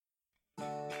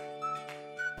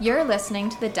You're listening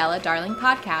to the Della Darling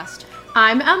podcast.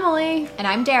 I'm Emily. And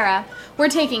I'm Dara. We're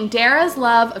taking Dara's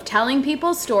love of telling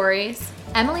people stories,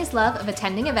 Emily's love of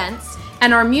attending events,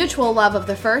 and our mutual love of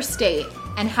the first date,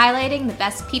 and highlighting the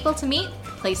best people to meet,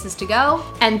 places to go,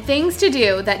 and things to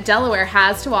do that Delaware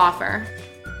has to offer.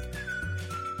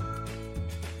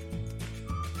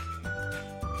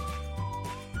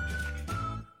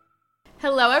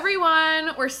 Hello,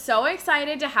 everyone. We're so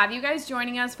excited to have you guys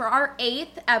joining us for our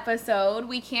 8th episode.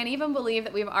 We can't even believe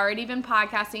that we've already been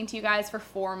podcasting to you guys for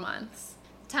 4 months.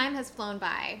 Time has flown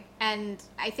by, and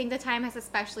I think the time has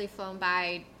especially flown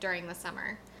by during the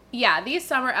summer. Yeah, these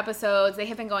summer episodes, they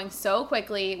have been going so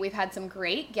quickly. We've had some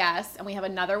great guests, and we have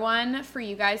another one for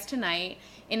you guys tonight,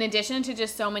 in addition to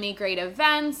just so many great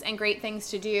events and great things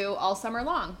to do all summer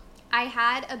long. I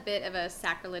had a bit of a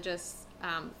sacrilegious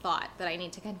thought that I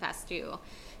need to confess to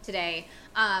today.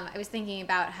 I was thinking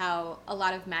about how a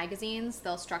lot of magazines,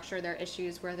 they'll structure their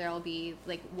issues where there'll be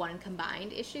like one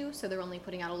combined issue, so they're only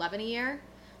putting out 11 a year.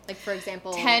 Like, for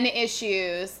example, 10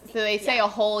 issues. So they say a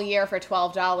whole year for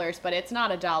 $12, but it's not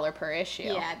 $1 per issue.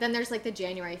 Yeah. Then there's like the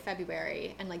January,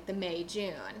 February, and like the May,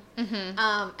 June. Mm-hmm.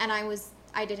 And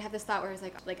I did have this thought where I was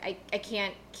like I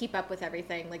can't keep up with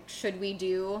everything. Like, should we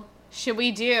do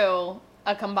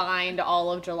a combined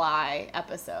all of July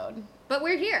episode? But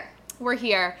we're here. We're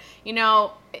here. You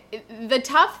know, the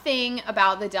tough thing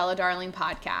about the Della Darling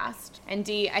podcast, and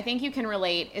Dee, I think you can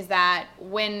relate, is that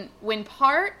when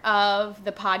part of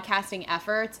the podcasting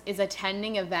efforts is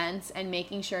attending events and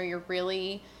making sure you're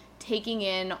really taking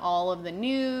in all of the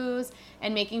news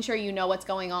and making sure you know what's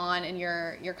going on and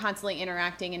you're constantly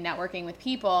interacting and networking with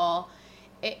people,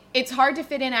 it's hard to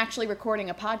fit in actually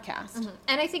recording a podcast. Mm-hmm.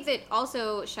 And I think that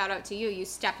also, shout out to you, you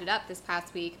stepped it up this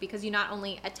past week because you not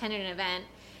only attended an event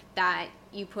that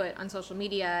you put on social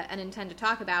media and intend to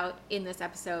talk about in this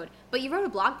episode, but you wrote a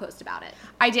blog post about it.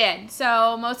 I did.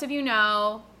 So most of you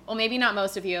know, well, maybe not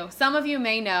most of you, some of you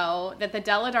may know that the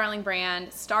Della Darling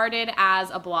brand started as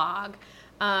a blog.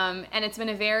 And it's been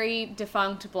a very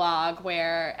defunct blog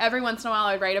where every once in a while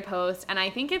I would write a post, and I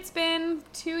think it's been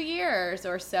 2 years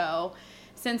or so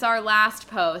since our last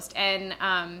post. And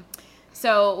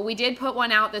so we did put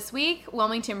one out this week,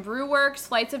 Wilmington Brew Works,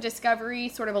 Flights of Discovery,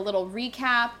 sort of a little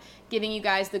recap, giving you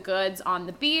guys the goods on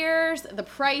the beers, the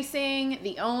pricing,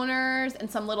 the owners, and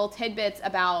some little tidbits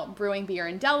about brewing beer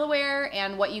in Delaware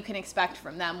and what you can expect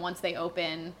from them once they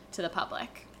open to the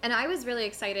public. And I was really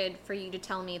excited for you to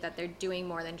tell me that they're doing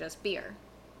more than just beer.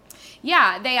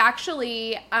 Yeah, they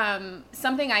actually,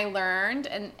 something I learned,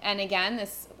 and again,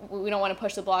 this, we don't want to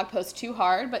push the blog post too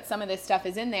hard, but some of this stuff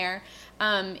is in there.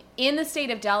 In the state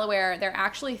of Delaware, there are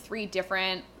actually 3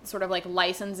 different sort of like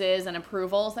licenses and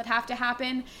approvals that have to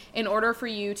happen in order for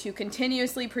you to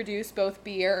continuously produce both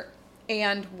beer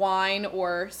and wine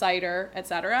or cider,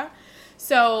 etc.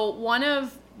 So one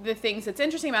of the things that's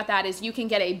interesting about that is you can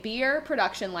get a beer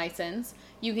production license,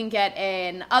 you can get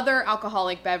an other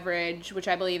alcoholic beverage, which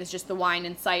I believe is just the wine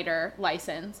and cider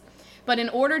license. But in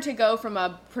order to go from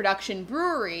a production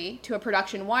brewery to a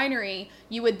production winery,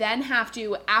 you would then have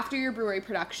to, after your brewery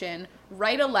production,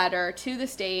 write a letter to the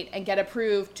state and get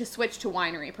approved to switch to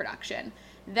winery production.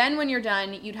 Then when you're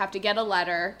done, you'd have to get a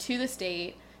letter to the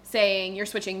state saying you're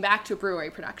switching back to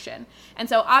brewery production. And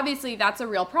so obviously that's a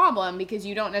real problem because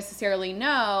you don't necessarily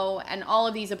know, and all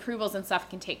of these approvals and stuff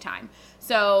can take time.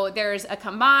 So there's a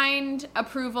combined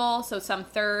approval, so some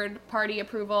third-party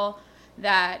approval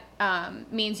that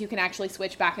means you can actually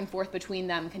switch back and forth between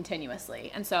them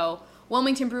continuously. And so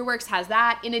Wilmington Brew Works has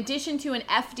that, in addition to an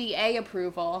FDA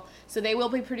approval. So they will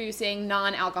be producing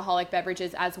non-alcoholic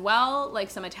beverages as well, like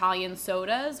some Italian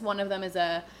sodas. One of them is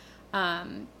a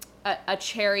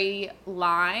cherry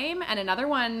lime, and another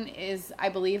one is, I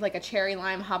believe, like a cherry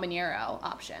lime habanero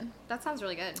option. That sounds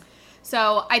really good.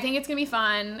 So I think it's going to be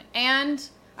fun, and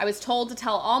I was told to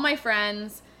tell all my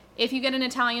friends, if you get an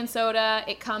Italian soda,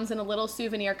 it comes in a little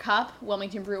souvenir cup,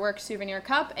 Wilmington Brew Works souvenir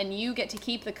cup, and you get to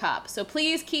keep the cup. So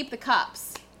please keep the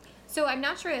cups. So I'm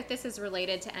not sure if this is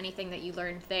related to anything that you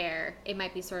learned there. It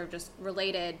might be sort of just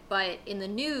related, but in the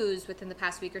news within the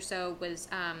past week or so was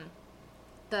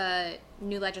the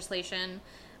new legislation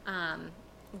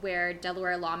where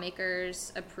Delaware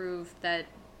lawmakers approved that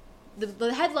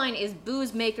the headline is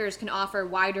booze makers can offer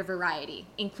wider variety,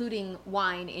 including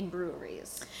wine in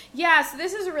breweries. Yeah, so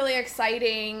this is a really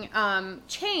exciting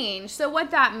change. So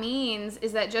what that means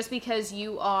is that just because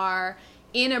you are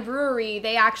in a brewery,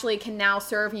 they actually can now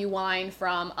serve you wine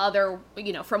from other,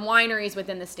 from wineries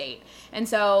within the state. And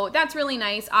so that's really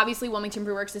nice. Obviously, Wilmington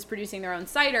Brew Works is producing their own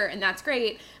cider, and that's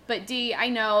great. But Dee, I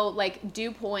know like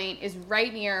Dew Point is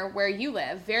right near where you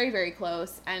live, very, very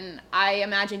close. And I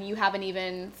imagine you haven't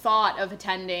even thought of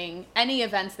attending any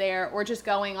events there or just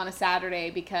going on a Saturday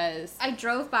because... I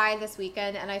drove by this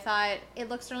weekend and I thought, it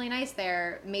looks really nice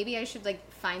there. Maybe I should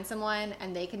like find someone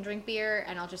and they can drink beer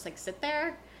and I'll just like sit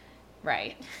there.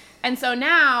 Right. And so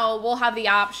now we'll have the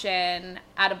option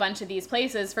at a bunch of these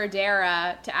places for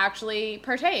Dara to actually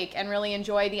partake and really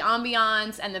enjoy the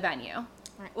ambiance and the venue. All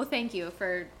right. Well, thank you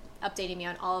for updating me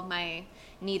on all of my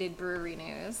needed brewery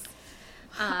news.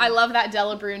 I love that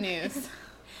Della Brew news.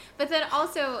 But then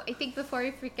also, I think before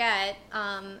we forget,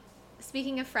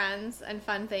 speaking of friends and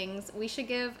fun things, we should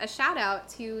give a shout out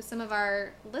to some of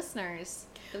our listeners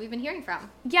that we've been hearing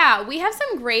from. Yeah, we have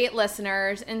some great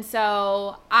listeners, and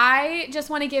so I just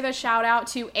want to give a shout out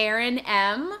to Aaron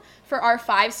M. for our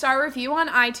 5-star review on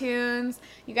iTunes.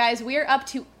 You guys, we're up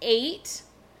to 8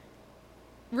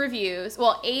 reviews,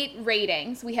 8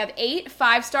 ratings. We have 8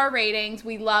 5-star ratings.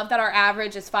 We love that our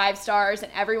average is 5 stars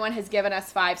and everyone has given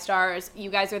us 5 stars. You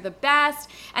guys are the best,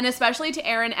 and especially to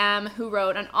Aaron M, who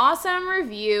wrote an awesome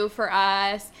review for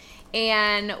us,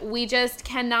 and we just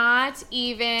cannot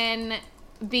even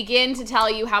begin to tell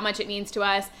you how much it means to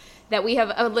us that we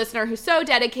have a listener who's so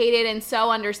dedicated and so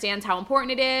understands how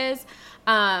important it is.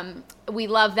 We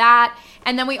love that.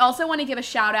 And then we also want to give a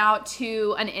shout out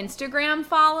to an Instagram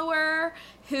follower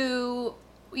who,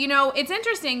 it's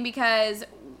interesting because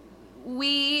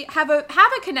we have a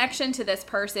connection to this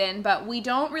person, but we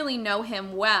don't really know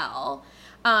him well.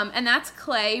 And that's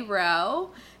Clay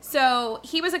Rowe. So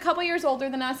he was a couple years older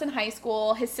than us in high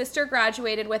school. His sister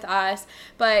graduated with us,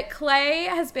 but Clay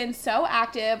has been so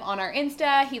active on our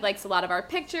Insta. He likes a lot of our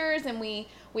pictures, and we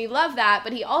love that.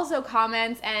 But he also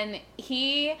comments, and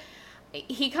he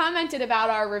commented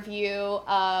about our review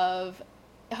of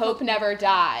Hope Never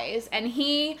Dies, and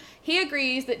he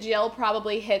agrees that Jill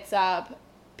probably hits up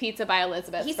Pizza by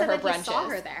Elizabeth's for her brunches. He saw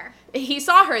her there. He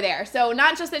saw her there. So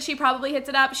not just that she probably hits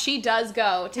it up, she does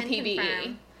go to PBE.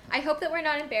 Confirm. I hope that we're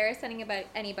not embarrassing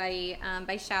anybody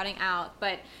by shouting out,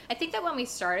 but I think that when we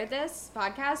started this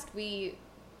podcast,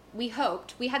 we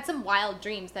hoped, we had some wild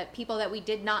dreams that people that we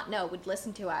did not know would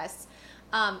listen to us.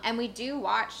 And we do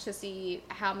watch to see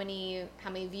how many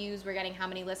views we're getting, how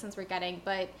many listens we're getting,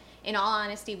 but in all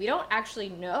honesty, we don't actually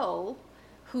know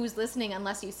who's listening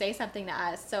unless you say something to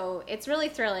us. So it's really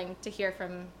thrilling to hear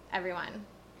from everyone.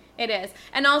 It is.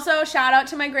 And also shout out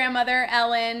to my grandmother,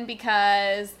 Ellen,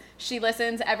 because she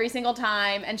listens every single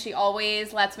time and she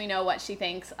always lets me know what she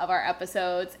thinks of our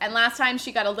episodes. And last time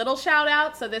she got a little shout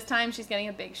out, so this time she's getting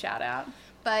a big shout out.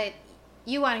 But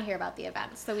you want to hear about the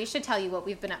events, so we should tell you what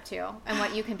we've been up to and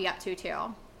what you can be up to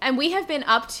too. And we have been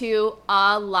up to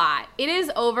a lot. It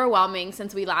is overwhelming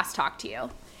since we last talked to you.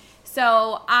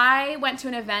 So I went to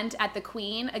an event at the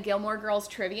Queen, a Gilmore Girls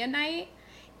trivia night.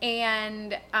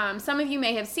 And some of you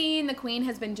may have seen the Queen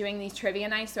has been doing these trivia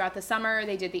nights throughout the summer.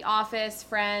 They did The Office,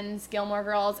 Friends, Gilmore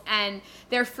Girls, and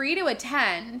they're free to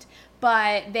attend,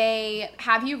 but they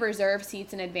have you reserve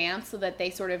seats in advance so that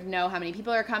they sort of know how many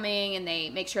people are coming and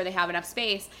they make sure they have enough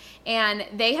space. And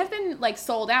they have been like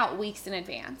sold out weeks in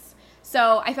advance.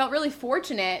 So I felt really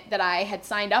fortunate that I had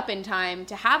signed up in time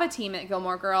to have a team at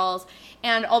Gilmore Girls.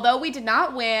 And although we did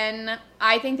not win,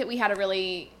 I think that we had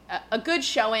a good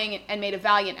showing and made a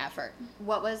valiant effort.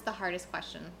 What was the hardest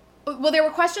question? Well, there were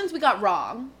questions we got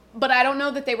wrong, but I don't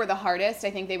know that they were the hardest.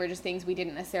 I think they were just things we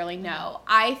didn't necessarily know.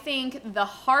 I think the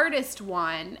hardest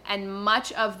one, and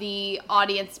much of the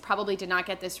audience probably did not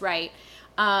get this right,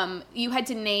 you had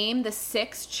to name the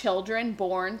 6 children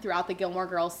born throughout the Gilmore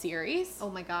Girls series. Oh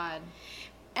my God.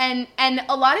 And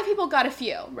a lot of people got a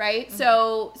few, right? Mm-hmm.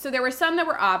 So there were some that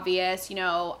were obvious.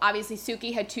 Obviously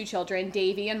Suki had 2 children,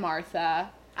 Davy and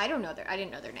Martha. I didn't know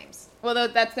their names. Well,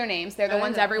 that's their names. They're the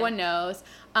ones everyone knows.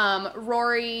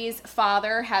 Rory's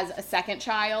father has a second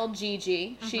child,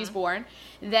 Gigi. Mm-hmm. She's born.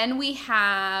 Then we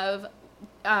have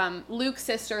Luke's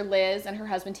sister, Liz, and her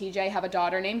husband, TJ, have a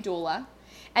daughter named Dula.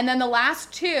 And then the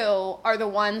last 2 are the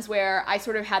ones where I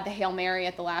sort of had the Hail Mary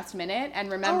at the last minute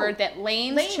and remembered that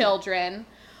Lane's children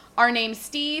are named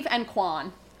Steve and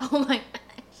Quan. Oh my gosh.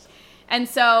 And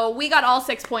so we got all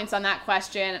 6 points on that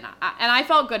question, and I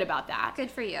felt good about that.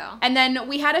 Good for you. And then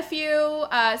we had a few,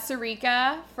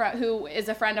 Sarika, who is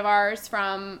a friend of ours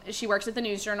she works at the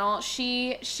News Journal.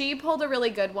 She pulled a really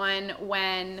good one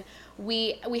when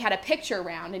we had a picture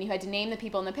round, and you had to name the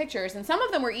people in the pictures, and some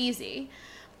of them were easy.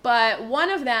 But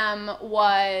one of them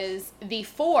was the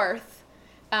 4th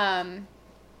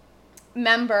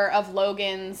member of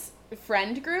Logan's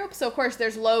friend group. So, of course,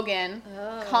 there's Logan,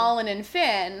 Colin, and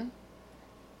Finn.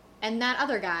 And that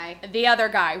other guy. The other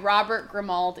guy, Robert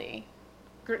Grimaldi.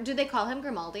 Do they call him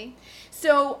Grimaldi?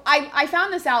 So, I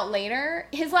found this out later.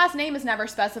 His last name is never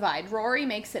specified. Rory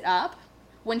makes it up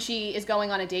when she is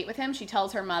going on a date with him. She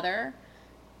tells her mother.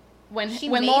 When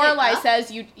Lorelai says,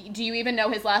 do you even know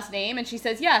his last name? And she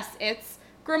says, yes, it's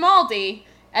Grimaldi.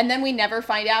 And then we never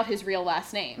find out his real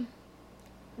last name.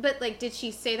 But, like, did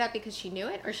she say that because she knew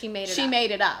it, or she made it up? She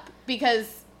made it up.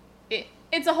 Because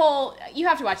it's a whole... You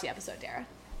have to watch the episode, Dara.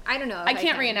 I don't know. I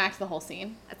can't reenact the whole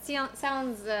scene. It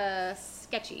sounds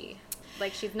sketchy.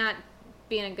 Like she's not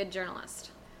being a good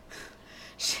journalist.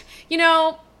 You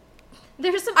know...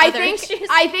 There's some other issues.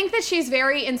 I think that she's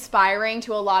very inspiring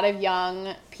to a lot of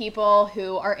young people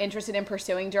who are interested in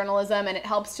pursuing journalism, and it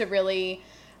helps to really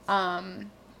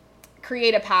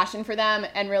create a passion for them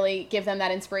and really give them that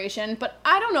inspiration. But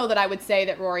I don't know that I would say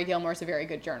that Rory Gilmore's a very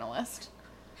good journalist.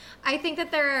 I think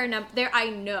that there are I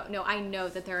know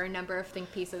that there are a number of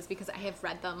think pieces because I have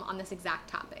read them on this exact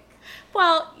topic.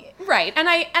 Well, right, and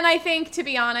I think, to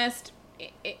be honest,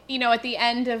 you know, at the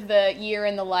end of the year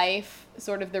in the life,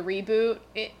 sort of the reboot,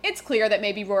 it's clear that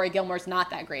maybe Rory Gilmore's not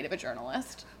that great of a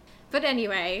journalist. But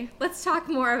anyway, let's talk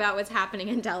more about what's happening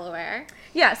in Delaware.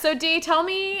 Yeah, so Dee, tell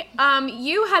me,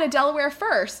 you had a Delaware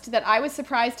first that I was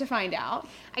surprised to find out.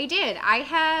 I did. I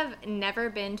have never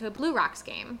been to a Blue Rocks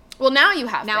game. Well, now you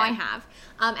have. Now I have.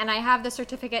 And I have the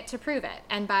certificate to prove it.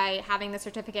 And by having the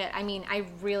certificate, I mean I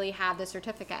really have the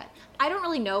certificate. I don't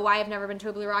really know why I've never been to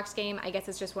a Blue Rocks game. I guess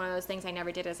it's just one of those things I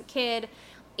never did as a kid.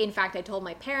 In fact, I told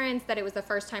my parents that it was the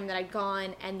first time that I'd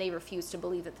gone, and they refused to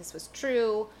believe that this was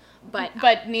true.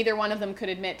 But neither one of them could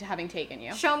admit to having taken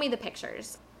you. Show me the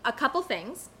pictures. A couple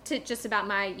things just about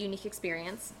my unique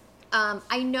experience.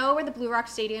 I know where the Blue Rock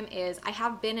Stadium is. I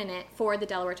have been in it for the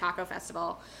Delaware Taco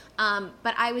Festival.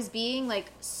 But I was being,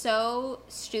 like, so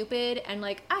stupid and,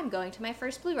 like, I'm going to my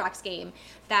first Blue Rocks game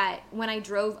that when I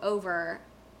drove over,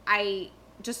 I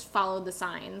just followed the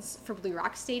signs for Blue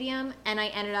Rock Stadium, and I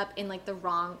ended up in, like, the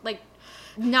wrong, like,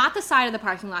 not the side of the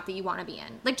parking lot that you want to be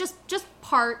in. Like, just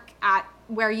park at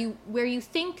where you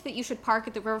think that you should park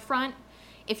at the riverfront.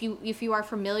 If you are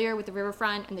familiar with the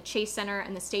riverfront and the Chase Center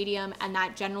and the stadium and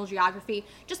that general geography,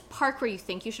 just park where you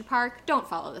think you should park. Don't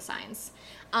follow the signs.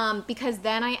 Because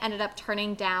then I ended up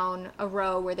turning down a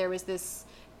row where there was this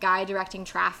guy directing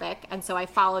traffic, and so I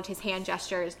followed his hand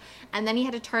gestures, and then he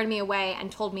had to turn me away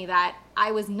and told me that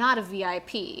I was not a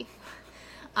VIP.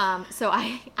 So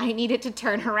I needed to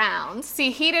turn around.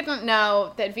 See, he didn't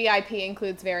know that VIP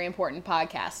includes very important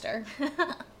podcaster.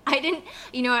 I didn't,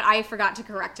 you know what, I forgot to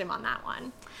correct him on that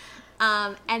one.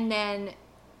 And then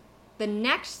the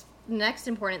next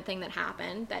important thing that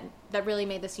happened that really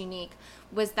made this unique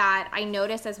was that I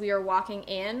noticed as we were walking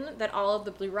in that all of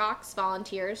the Blue Rocks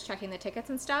volunteers checking the tickets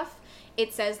and stuff,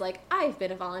 it says, like, I've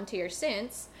been a volunteer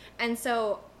since. And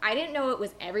so I didn't know it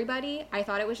was everybody. I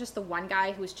thought it was just the one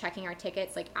guy who was checking our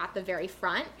tickets, like, at the very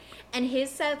front. And his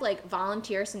said, like,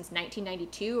 volunteer since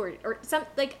 1992 or some,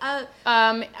 like,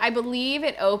 I believe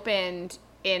it opened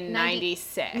in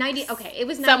 96. Okay, it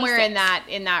was 96. Somewhere in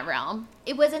that realm.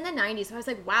 It was in the 90s. So I was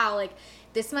like, wow, like,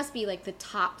 this must be, like, the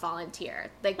top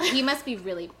volunteer. Like, he must be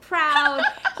really proud.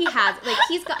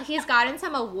 He's gotten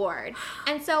some award.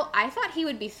 And so I thought he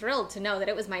would be thrilled to know that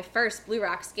it was my first Blue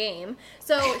Rocks game.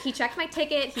 So he checked my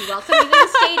ticket. He welcomed me to the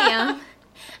stadium.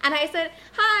 And I said,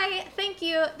 hi, thank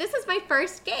you. This is my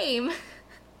first game.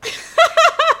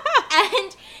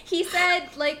 And he said,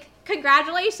 like,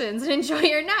 congratulations and enjoy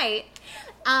your night.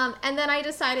 And then I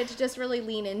decided to just really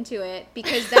lean into it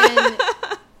because then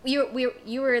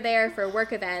you were there for a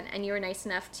work event and you were nice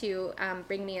enough to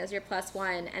bring me as your plus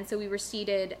one. And so we were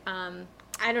seated,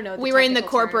 I don't know. We were in the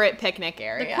corporate picnic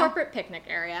area. The corporate picnic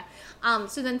area.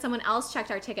 So then someone else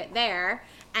checked our ticket there.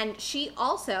 And she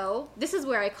also, this is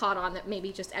where I caught on that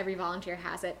maybe just every volunteer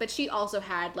has it, but she also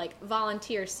had, like,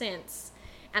 volunteer since.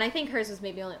 And I think hers was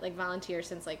maybe only, like, volunteer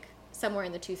since, like, somewhere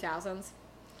in the 2000s.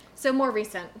 So more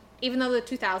recent, even though the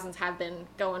 2000s have been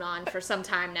going on for some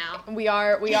time now. We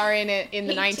are in it in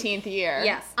the 19th year.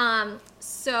 Yes.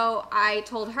 So I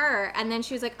told her, and then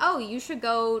she was like, oh, you should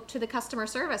go to the customer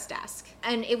service desk.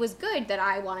 And it was good that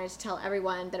I wanted to tell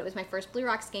everyone that it was my first Blue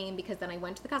Rocks game because then I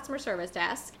went to the customer service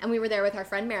desk and we were there with our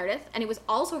friend Meredith, and it was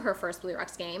also her first Blue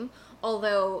Rocks game,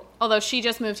 although she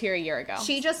just moved here a year ago.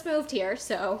 She just moved here,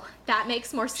 so that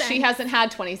makes more sense. She hasn't had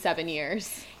 27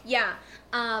 years. Yeah.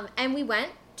 And we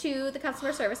went to the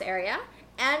customer service area,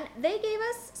 and they gave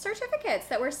us certificates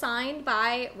that were signed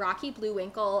by Rocky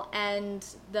Bluewinkle and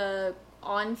the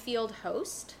on-field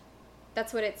host.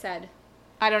 That's what it said.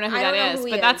 I don't know who that is,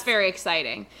 but that's very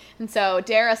exciting. And so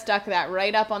Dara stuck that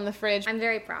right up on the fridge. I'm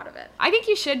very proud of it. I think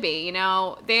you should be.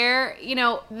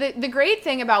 The great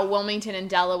thing about Wilmington and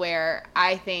Delaware,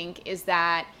 I think, is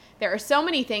that there are so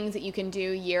many things that you can do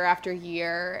year after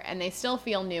year, and they still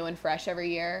feel new and fresh every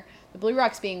year. The Blue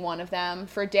Rocks being one of them.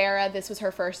 For Dara, this was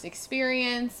her first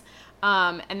experience,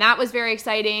 and that was very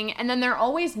exciting. And then there are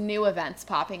always new events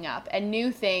popping up and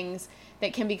new things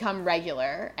that can become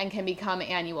regular and can become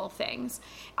annual things.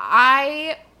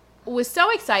 I was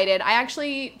so excited. I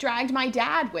actually dragged my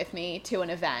dad with me to an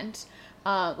event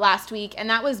last week, and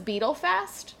that was Beatle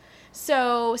Fest.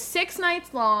 So 6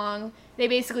 nights long. They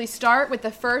basically start with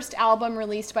the first album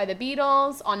released by the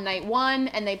Beatles on night 1,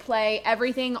 and they play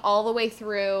everything all the way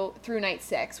through night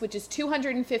 6, which is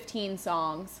 215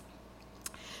 songs.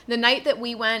 The night that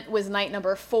we went was night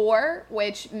number 4,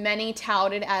 which many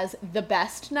touted as the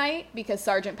best night because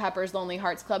Sgt. Pepper's Lonely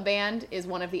Hearts Club Band is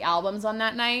one of the albums on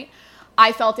that night.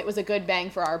 I felt it was a good bang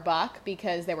for our buck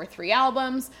because there were 3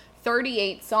 albums,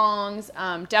 38 songs,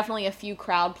 definitely a few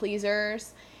crowd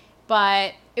pleasers.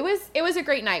 But it was a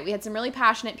great night. We had some really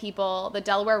passionate people. The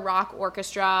Delaware Rock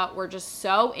Orchestra were just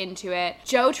so into it.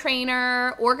 Joe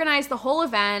Trainer organized the whole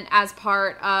event as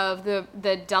part of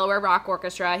the Delaware Rock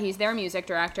Orchestra. He's their music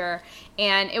director.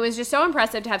 And it was just so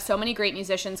impressive to have so many great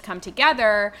musicians come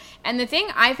together. And the thing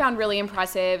I found really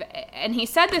impressive, and he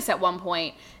said this at one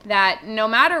point, that no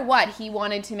matter what, he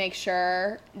wanted to make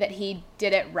sure that he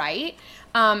did it right.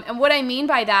 And what I mean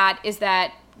by that is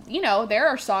that there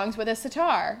are songs with a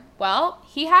sitar. Well,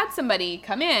 he had somebody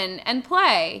come in and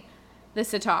play the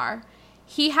sitar.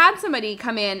 He had somebody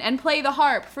come in and play the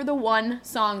harp for the one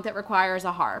song that requires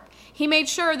a harp. He made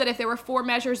sure that if there were 4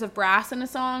 measures of brass in a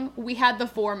song, we had the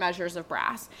 4 measures of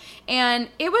brass. And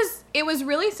it was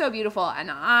really so beautiful. And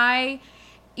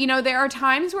there are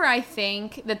times where I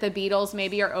think that the Beatles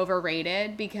maybe are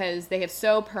overrated because they have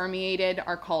so permeated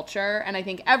our culture, and I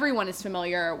think everyone is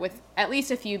familiar with at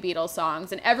least a few Beatles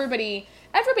songs, and everybody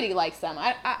likes them.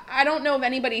 I don't know of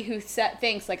anybody who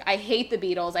thinks, like, I hate the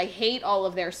Beatles, I hate all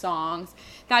of their songs.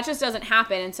 That just doesn't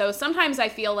happen, and so sometimes I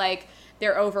feel like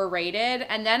they're overrated,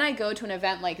 and then I go to an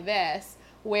event like this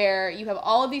where you have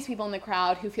all of these people in the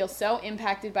crowd who feel so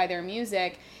impacted by their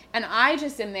music, and I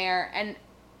just am there, and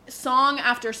song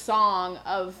after song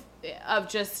of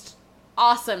just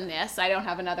awesomeness, I don't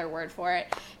have another word for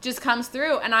it, just comes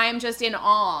through, and I am just in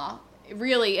awe,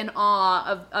 really in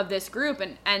awe of this group,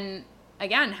 and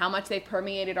again, how much they've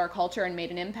permeated our culture and made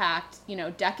an impact,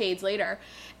 decades later.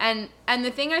 And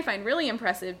the thing I find really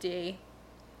impressive, Dee,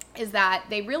 is that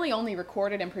they really only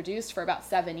recorded and produced for about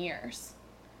 7 years.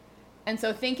 And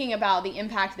so thinking about the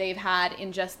impact they've had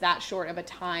in just that short of a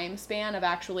time span of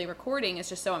actually recording is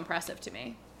just so impressive to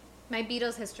me. My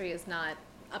Beatles history is not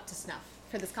up to snuff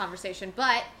for this conversation,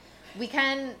 but we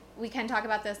can talk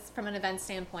about this from an event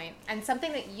standpoint. And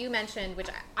something that you mentioned, which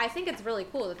I think it's really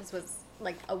cool that this was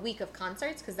like a week of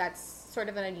concerts, because that's sort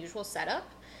of an unusual setup.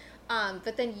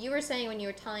 But then you were saying when you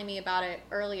were telling me about it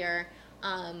earlier,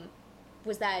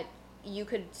 was that you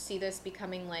could see this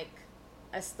becoming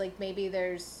maybe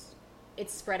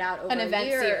it's spread out over an event a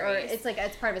year, series. Or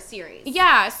it's part of a series.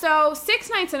 Yeah, so 6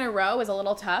 nights in a row is a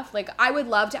little tough. Like, I would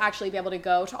love to actually be able to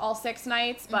go to all 6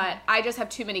 nights, but I just have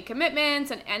too many commitments,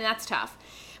 and that's tough.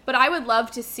 But I would love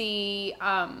to see,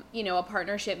 a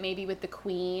partnership maybe with the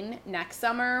Queen next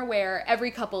summer, where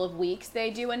every couple of weeks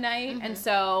they do a night. And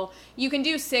so you can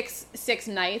do six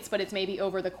nights, but it's maybe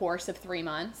over the course of 3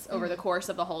 months, over the course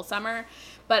of the whole summer.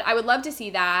 But I would love to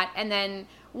see that. And then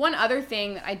one other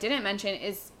thing that I didn't mention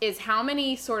is how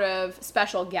many sort of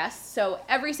special guests. So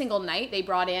every single night they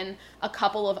brought in a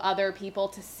couple of other people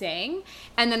to sing.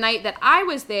 And the night that I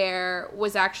was there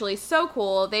was actually so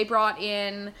cool. They brought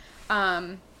in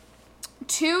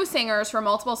 2 singers for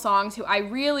multiple songs who I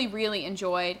really, really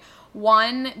enjoyed.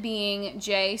 One being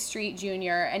Jay Street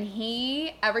Jr., and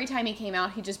every time he came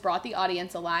out, he just brought the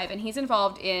audience alive, and he's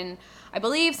involved in, I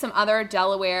believe, some other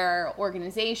Delaware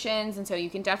organizations, and so you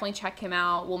can definitely check him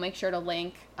out. We'll make sure to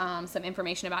link some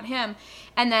information about him.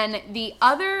 And then the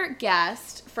other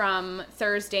guest from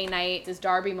Thursday night is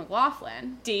Darby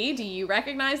McLaughlin. Dee, do you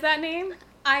recognize that name?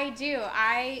 I do.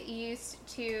 I used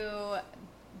to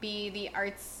be the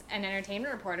arts and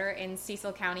entertainment reporter in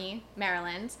Cecil County,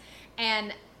 Maryland,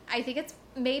 and I think it's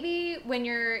maybe when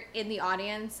you're in the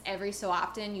audience every so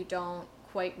often you don't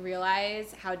quite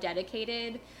realize how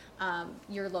dedicated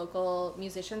your local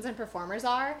musicians and performers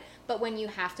are, but when you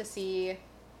have to see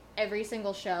every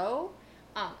single show,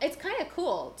 it's kind of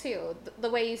cool too, the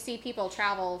way you see people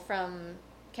travel from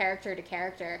character to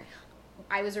character.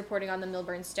 I was reporting on the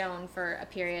Milburn Stone for a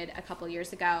period a couple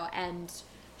years ago, and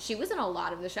she was in a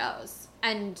lot of the shows.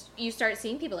 And you start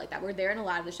seeing people like that. We're there in a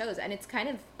lot of the shows, and it's kind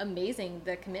of amazing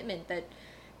the commitment that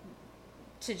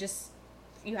to just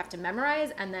you have to memorize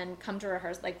and then come to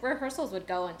rehearsal. Like rehearsals would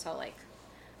go until like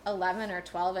 11 or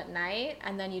 12 at night,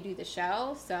 and then you do the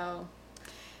show. So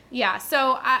yeah,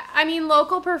 so I mean,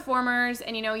 local performers,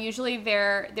 and usually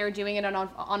they're doing it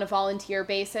on a volunteer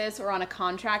basis or on a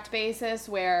contract basis,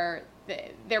 where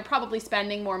they're probably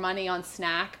spending more money on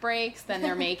snack breaks than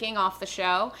they're making off the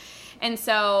show. And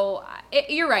so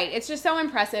you're right. It's just so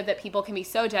impressive that people can be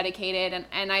so dedicated,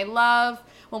 and I love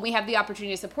when we have the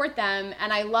opportunity to support them,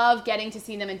 and I love getting to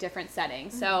see them in different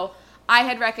settings. Mm-hmm. So I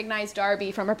had recognized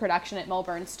Darby from a production at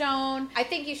Mulburn Stone. I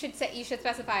think you should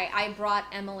specify. I brought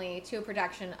Emily to a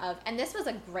production of, and this was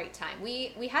a great time.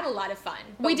 We had a lot of fun.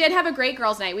 We did have a great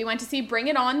girls' night. We went to see Bring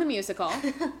It On, the musical.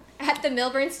 At the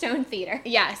Mulburn Stone Theater.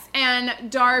 Yes, and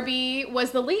Darby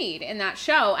was the lead in that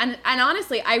show. And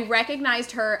honestly, I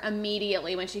recognized her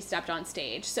immediately when she stepped on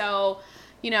stage. So,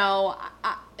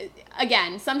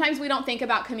 again, sometimes we don't think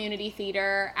about community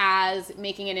theater as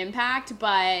making an impact,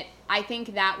 but I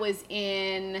think that was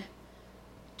in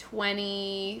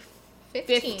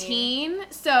 2015.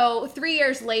 So 3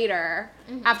 years later,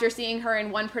 mm-hmm. after seeing her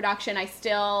in one production, I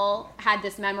still had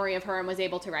this memory of her and was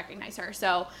able to recognize her.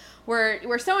 So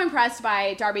we're so impressed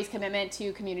by Darby's commitment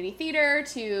to community theater,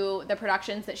 to the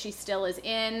productions that she still is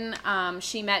in.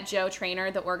 She met Joe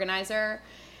Trainer, the organizer,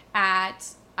 at,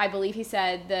 I believe he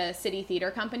said, the City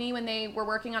Theater Company when they were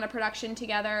working on a production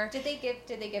together. Did they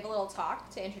give a little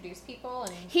talk to introduce people?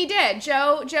 And he did.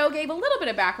 Joe gave a little bit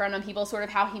of background on people, sort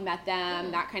of how he met them,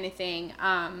 that kind of thing.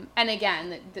 And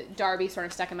again, the Darby sort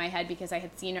of stuck in my head because I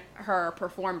had seen her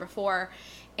perform before.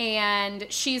 And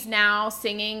she's now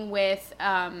singing with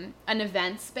an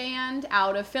events band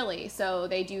out of Philly. So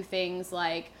they do things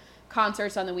like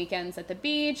concerts on the weekends at the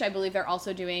beach. I believe they're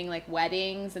also doing like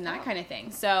weddings and that kind of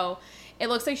thing. So it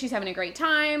looks like she's having a great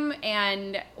time,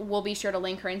 and we'll be sure to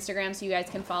link her Instagram so you guys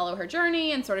can follow her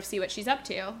journey and sort of see what she's up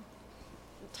to.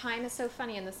 Time is so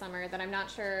funny in the summer that I'm not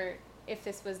sure if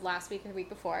this was last week or the week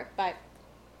before, but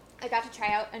I got to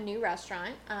try out a new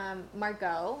restaurant,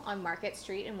 Margot on Market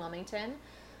Street in Wilmington.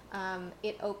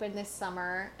 It opened this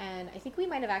summer, and I think we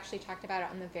might have actually talked about it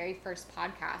on the very first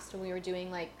podcast when we were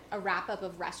doing like a wrap-up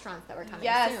of restaurants that were coming soon.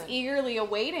 Yes, eagerly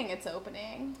awaiting its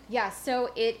opening. Yeah, so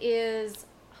it is,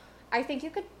 I think you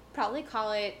could probably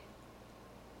call it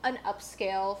an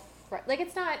upscale,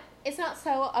 it's not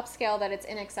so upscale that it's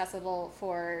inaccessible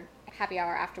for happy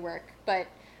hour after work, but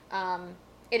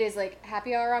it is like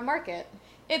happy hour on Market.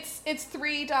 It's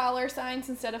 $3 signs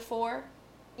instead of $4.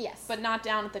 Yes. But not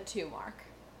down at the 2 mark.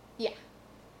 Yeah,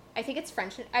 I think it's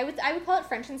French. I would call it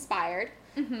French inspired,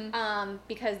 mm-hmm.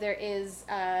 Because there is,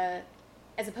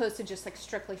 as opposed to just like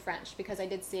strictly French, because I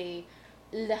did see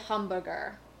Le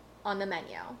Hamburger on the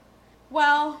menu.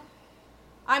 Well,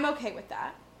 I'm okay with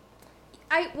that.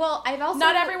 I've also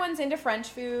not everyone's into French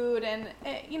food, and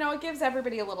it gives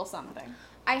everybody a little something.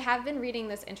 I have been reading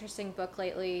this interesting book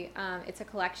lately. It's a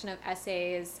collection of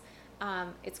essays.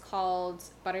 It's called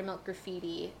Buttermilk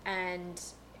Graffiti, and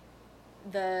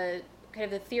the kind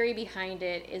of the theory behind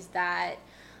it is that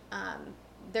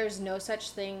there's no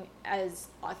such thing as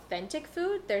authentic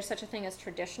food. There's such a thing as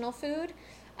traditional food,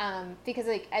 because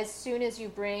like as soon as you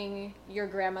bring your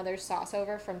grandmother's sauce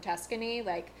over from Tuscany,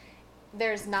 like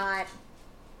there's not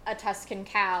a Tuscan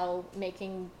cow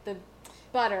making the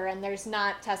butter, and there's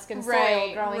not Tuscan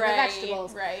soil growing the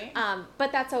vegetables. Right.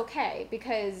 But that's okay,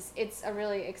 because it's a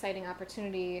really exciting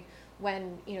opportunity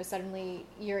when, suddenly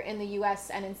you're in the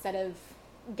U.S. and instead of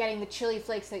getting the chili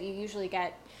flakes that you usually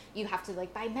get, you have to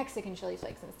like buy Mexican chili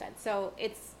flakes instead. So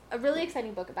it's a really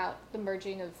exciting book about the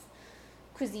merging of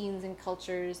cuisines and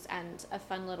cultures, and a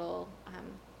fun little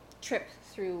trip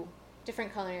through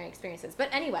different culinary experiences. But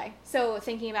anyway, so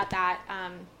thinking about that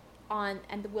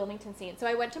and the Wilmington scene. So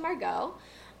I went to Margot,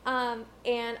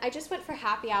 and I just went for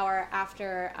happy hour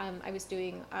after I was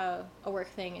doing a work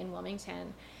thing in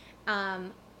Wilmington.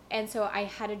 And so I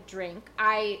had a drink.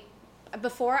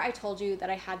 Before I told you that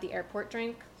I had the airport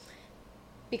drink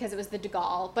because it was the De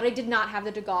Gaulle, but I did not have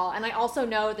the De Gaulle. And I also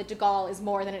know that De Gaulle is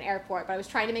more than an airport, but I was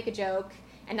trying to make a joke,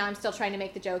 and now I'm still trying to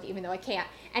make the joke even though I can't.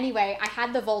 Anyway, I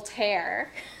had the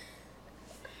Voltaire.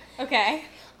 Okay.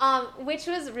 Which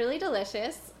was really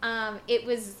delicious. It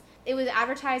was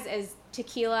advertised as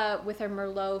tequila with a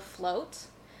Merlot float.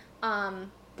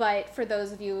 But for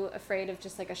those of you afraid of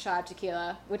just like a shot of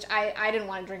tequila, which I didn't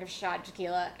want to drink a shot of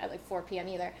tequila at like 4 p.m.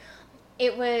 either.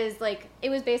 It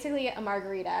was basically a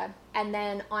margarita, and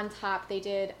then on top they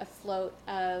did a float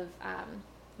of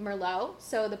Merlot.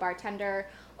 So the bartender,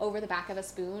 over the back of a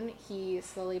spoon, he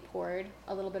slowly poured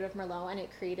a little bit of Merlot, and it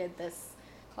created this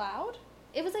cloud.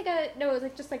 It was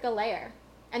like just like a layer.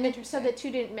 And so the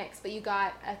two didn't mix, but you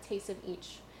got a taste of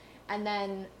each. And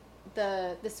then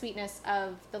the sweetness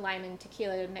of the lime and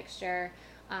tequila mixture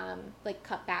like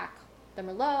cut back the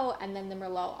Merlot, and then the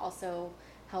Merlot also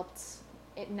helped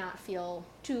it not feel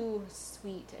too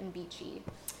sweet and beachy.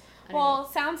 Well,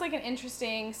 sounds like an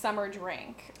interesting summer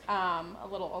drink, a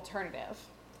little alternative.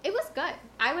 It was good.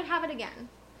 I would have it again.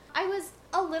 I was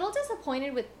a little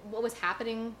disappointed with what was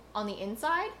happening on the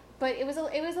inside, but it was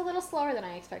a little slower than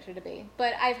I expected it to be.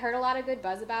 But I've heard a lot of good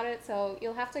buzz about it, so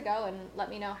you'll have to go and let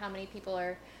me know how many people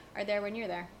are there when you're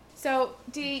there. So,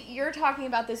 Dee, you're talking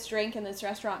about this drink in this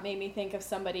restaurant made me think of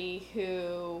somebody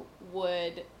who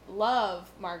would love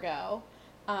Margaux,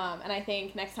 and I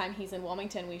think next time he's in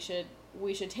Wilmington, we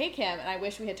should take him, and I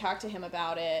wish we had talked to him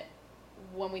about it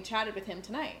when we chatted with him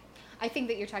tonight. I think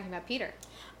that you're talking about Peter.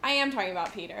 I am talking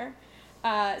about Peter.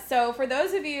 So for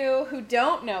those of you who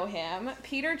don't know him,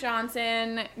 Peter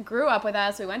Johnson grew up with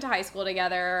us. We went to high school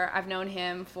together. I've known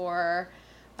him for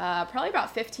probably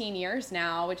about 15 years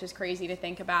now, which is crazy to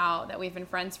think about that we've been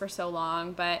friends for so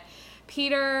long. But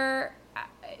Peter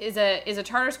is a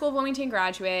charter school of Wilmington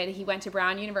graduate. He went to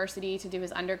Brown University to do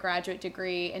his undergraduate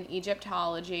degree in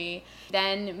Egyptology,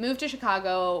 then moved to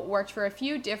Chicago, worked for a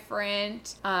few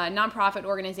different nonprofit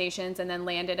organizations, and then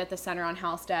landed at the Center on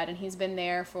Halstead. And he's been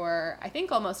there for, I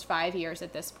think, almost 5 years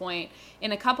at this point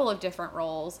in a couple of different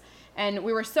roles. And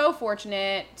we were so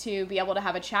fortunate to be able to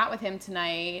have a chat with him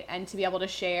tonight and to be able to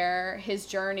share his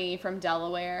journey from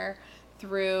Delaware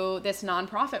through this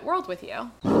nonprofit world with you.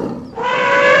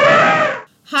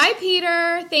 Hi,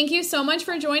 Peter. Thank you so much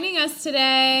for joining us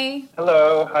today.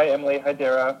 Hello. Hi, Emily. Hi,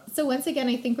 Dara. So once again,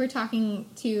 I think we're talking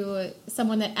to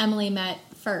someone that Emily met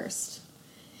first.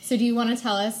 So do you want to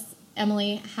tell us,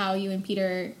 Emily, how you and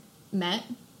Peter met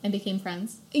and became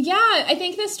friends? Yeah, I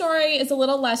think this story is a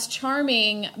little less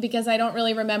charming because I don't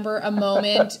really remember a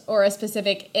moment or a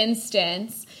specific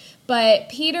instance. But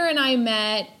Peter and I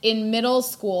met in middle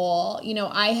school. You know,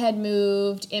 I had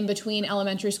moved in between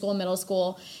elementary school and middle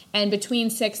school, and between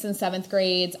 6th and 7th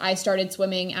grades, I started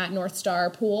swimming at North Star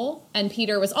Pool, and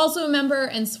Peter was also a member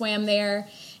and swam there,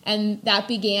 and that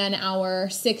began our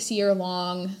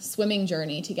 6-year-long swimming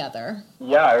journey together.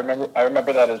 Yeah, I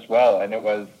remember that as well, and it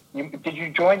was. Did you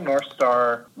join North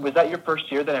Star? Was that your first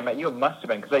year that I met you? It must have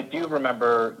been, because I do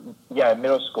remember,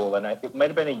 middle school, and it might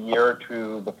have been a year or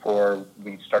two before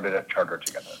we started at charter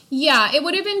together. Yeah, it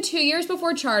would have been 2 years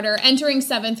before charter, entering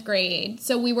 7th grade.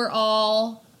 So we were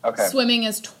all swimming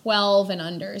as 12 and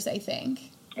unders, I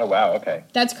think. Oh, wow, okay.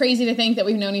 That's crazy to think that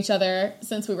we've known each other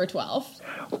since we were 12.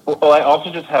 Well, I also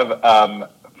just have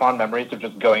fond memories of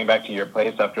just going back to your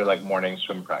place after, like, morning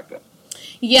swim practice.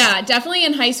 Yeah, definitely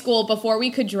in high school before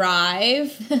we could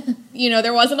drive. You know,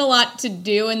 there wasn't a lot to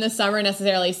do in the summer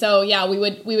necessarily. So, yeah, we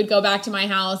would go back to my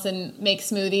house and make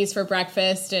smoothies for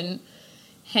breakfast and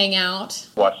hang out.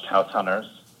 Watched House Hunters.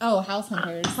 Oh, House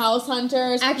Hunters. House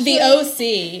Hunters. Actually, the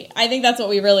OC. I think that's what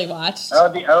we really watched.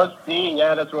 Oh, the OC.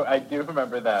 Yeah, that's what I do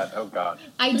remember that. Oh, God.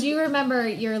 I do remember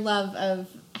your love of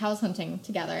house hunting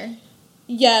together.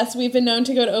 Yes, we've been known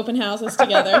to go to open houses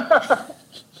together.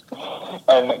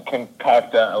 And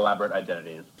concoct elaborate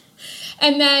identities.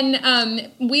 And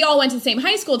then we all went to the same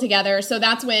high school together, so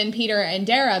that's when Peter and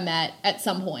Dara met at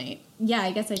some point. Yeah,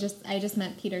 I guess I just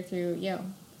met Peter through you,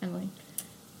 Emily.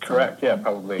 Correct. Yeah,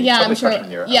 probably. Yeah, probably I'm sure.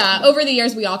 freshman year. Yeah, over the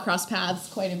years we all crossed paths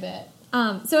quite a bit.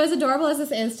 So as adorable as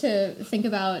this is to think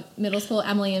about middle school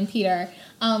Emily and Peter,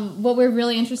 what we're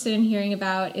really interested in hearing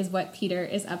about is what Peter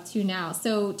is up to now.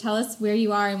 So tell us where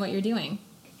you are and what you're doing.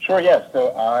 Sure, yes. So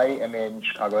I am in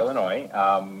Chicago, Illinois.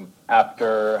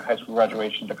 After high school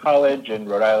graduation to college in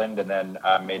Rhode Island, and then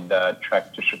made the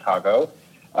trek to Chicago,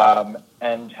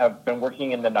 and have been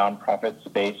working in the nonprofit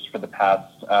space for the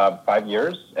past 5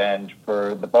 years. And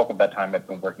for the bulk of that time, I've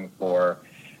been working for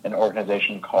an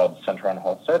organization called Center on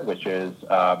Halstead, which is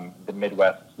the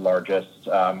Midwest's largest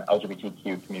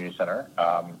LGBTQ community center.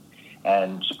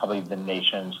 And probably the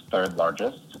nation's third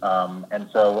largest. And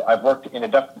so I've worked in a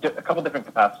couple different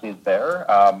capacities there.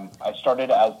 I started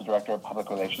as the Director of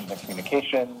Public Relations and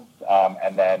Communications,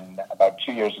 and then about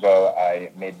 2 years ago,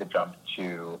 I made the jump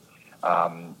to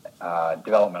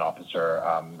Development Officer,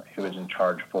 who is in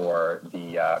charge for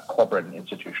the corporate and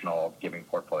institutional giving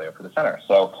portfolio for the center.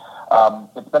 So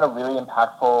it's been a really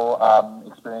impactful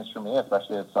experience for me,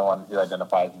 especially as someone who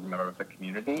identifies as a member of the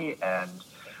community. And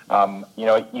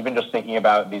even just thinking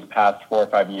about these past 4 or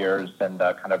 5 years and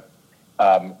the kind of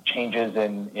changes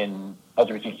in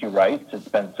LGBTQ rights, it's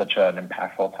been such an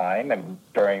impactful time. And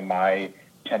during my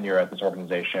tenure at this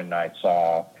organization, I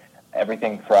saw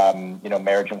everything from,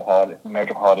 marriage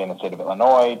equality in the state of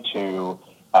Illinois to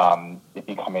it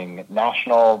becoming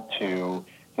national, to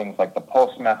things like the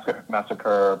Pulse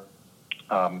massacre,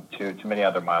 to many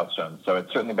other milestones. So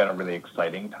it's certainly been a really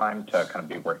exciting time to kind of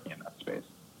be working in that space.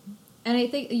 And I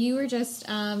think you were just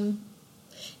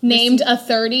named a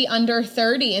 30 under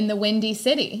 30 in the Windy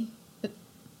City.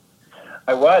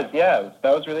 I was, yeah.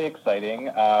 That was really exciting.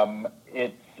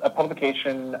 It's a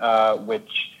publication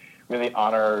which really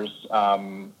honors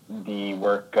the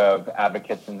work of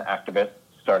advocates and activists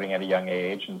starting at a young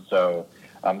age. And so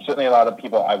certainly a lot of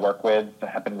people I work with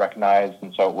have been recognized.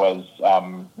 And so it was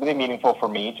really meaningful for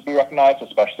me to be recognized,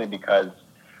 especially because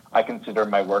I consider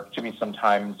my work to be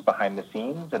sometimes behind the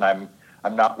scenes. And I'm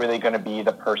not really going to be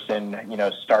the person,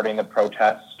 starting the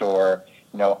protest or,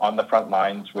 on the front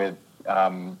lines with,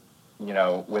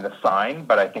 with a sign.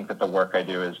 But I think that the work I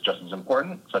do is just as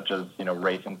important, such as,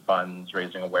 raising funds,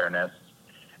 raising awareness.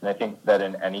 And I think that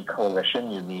in any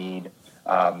coalition, you need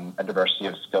a diversity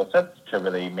of skill sets to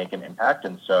really make an impact.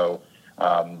 And so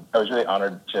I was really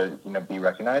honored to, be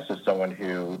recognized as someone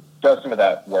who does some of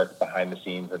that work behind the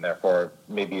scenes and therefore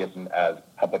maybe isn't as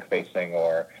public facing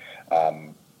or,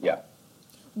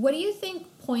 What do you think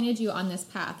pointed you on this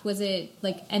path? Was it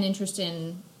like an interest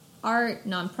in art,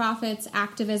 nonprofits,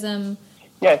 activism?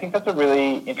 Yeah, I think that's a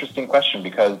really interesting question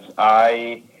because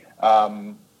I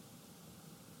don't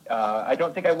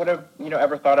think I would have,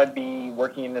 ever thought I'd be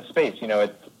working in this space.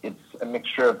 It's a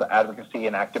mixture of the advocacy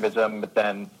and activism, but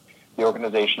then the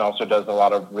organization also does a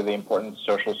lot of really important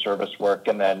social service work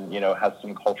and then, has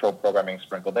some cultural programming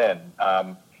sprinkled in.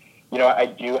 I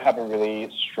do have a really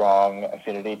strong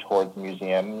affinity towards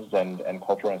museums and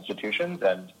cultural institutions.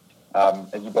 And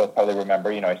as you both probably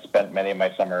remember, I spent many of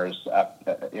my summers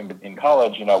in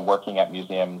college, working at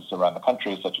museums around the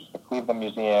country, such as the Cleveland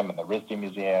Museum and the RISD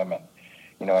Museum. And,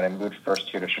 when I moved first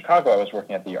here to Chicago, I was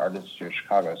working at the Art Institute of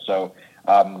Chicago. So,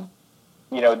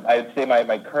 I'd say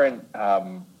my current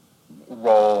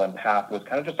role and path was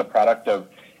kind of just a product of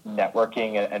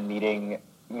networking and meeting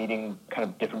kind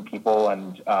of different people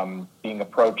and being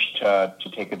approached to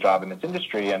take a job in this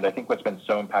industry. And I think what's been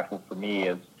so impactful for me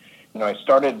is, I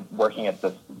started working at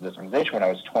this organization when I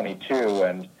was 22,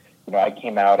 and I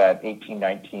came out at 18,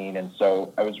 19, and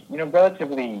so I was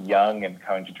relatively young and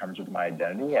coming to terms with my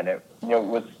identity, and it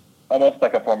was almost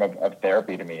like a form of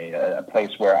therapy to me, a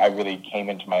place where I really came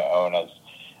into my own as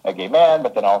a gay man,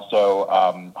 but then also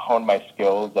honed my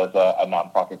skills as a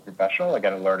nonprofit professional,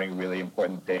 again, learning really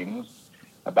important things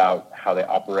about how they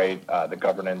operate, the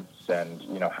governance, and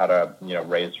how to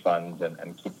raise funds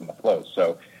and keep them afloat.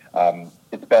 So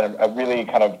it's been a really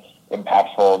kind of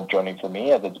impactful journey for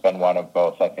me, as it's been one of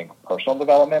both, I think, personal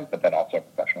development, but then also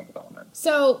professional development.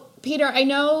 So, Peter, I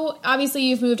know obviously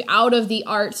you've moved out of the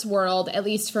arts world, at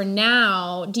least for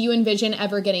now. Do you envision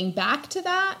ever getting back to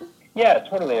that? Yeah,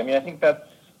 totally. I mean, I think that's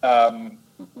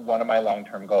one of my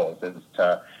long-term goals is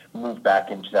to move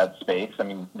back into that space. I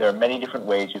mean, there are many different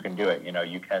ways you can do it.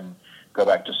 You can go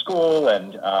back to school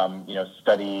and,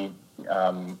 study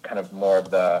kind of more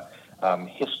of the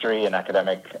history and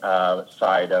academic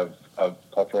side of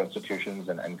cultural institutions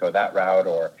and go that route,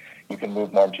 or you can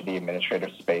move more into the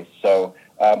administrative space. So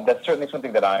that's certainly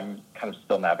something that I'm kind of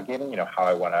still navigating, how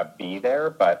I want to be there.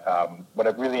 But what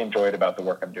I've really enjoyed about the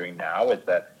work I'm doing now is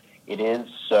that it is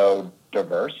so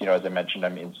diverse. As I mentioned,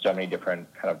 I'm in so many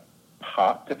different kind of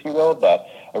pots, if you will, that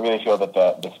I really feel that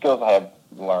the skills I have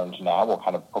learned now will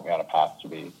kind of put me on a path to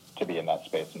be in that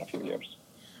space in a few years.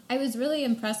 I was really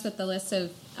impressed with the list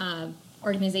of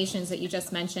organizations that you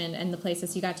just mentioned and the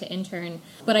places you got to intern.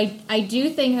 But I do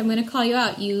think I'm going to call you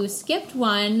out. You skipped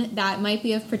one that might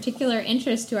be of particular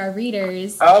interest to our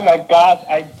readers. Oh my gosh,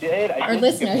 I did. Our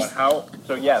listeners.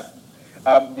 So yes,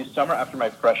 the summer after my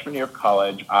freshman year of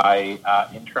college, I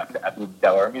interned at the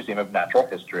Delaware Museum of Natural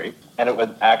History, and it was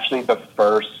actually it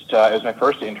was my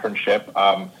first internship,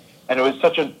 and it was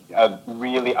such a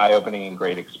really eye-opening and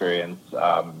great experience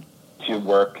to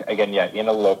work, again, in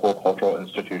a local cultural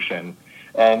institution.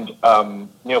 And,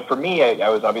 for me, I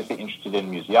was obviously interested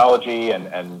in museology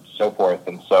and so forth.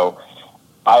 And so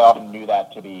I often knew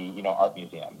that to be, art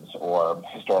museums or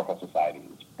historical societies.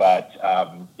 But,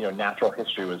 natural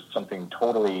history was something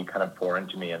totally kind of foreign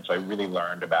to me. And so I really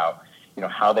learned about,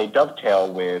 how they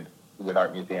dovetail with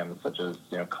art museums, such as,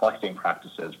 collecting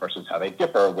practices versus how they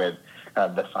differ with kind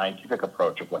of the scientific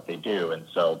approach of what they do. And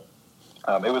so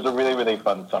it was a really, really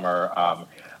fun summer.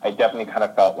 I definitely kind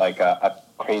of felt like a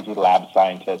crazy lab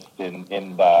scientist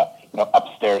in the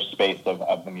upstairs space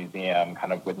of the museum,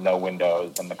 kind of with no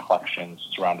windows and the collections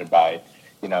surrounded by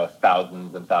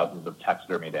thousands and thousands of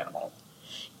taxidermied animals.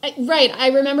 Right. I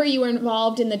remember you were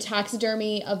involved in the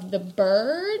taxidermy of the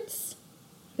birds.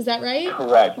 Is that right?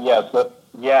 Correct. Yes.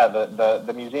 Yeah,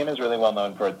 the museum is really well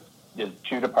known for its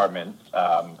two departments,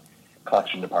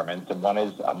 collection departments, and one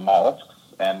is mollusks,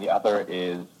 and the other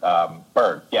is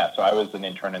birds. Yeah, so I was an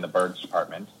intern in the birds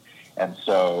department, and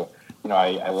so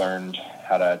I learned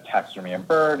how to taxidermy a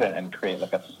bird and create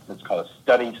it's called a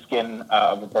study skin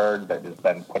of a bird that is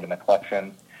then put in a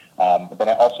collection. But then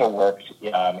I also worked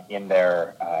in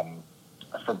their,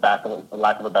 for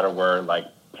lack of a better word, like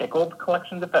pickled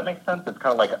collections, if that makes sense. It's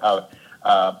kind of like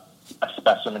a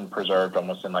specimen preserved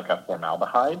almost in like a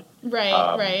formaldehyde.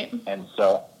 Right. And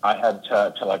so I had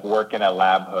to like work in a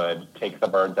lab hood, take the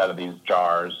birds out of these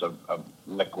jars of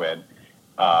liquid,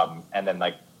 and then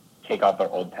like take off their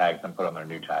old tags and put on their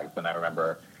new tags. And I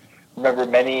remember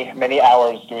many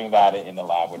hours doing that in the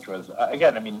lab, which was,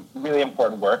 again, I mean, really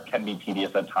important work, can be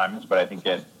tedious at times, but I think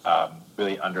it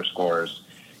really underscores,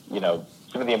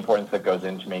 some of the importance that goes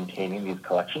into maintaining these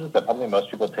collections that probably most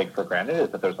people take for granted, is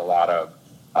that there's a lot of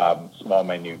small,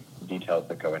 minute details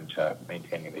that go into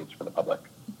maintaining these for the public.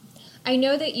 I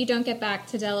know that you don't get back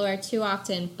to Delaware too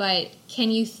often, but can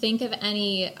you think of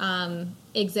any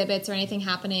exhibits or anything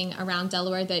happening around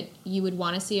Delaware that you would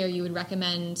want to see or you would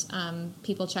recommend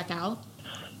people check out?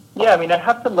 Yeah, I mean, I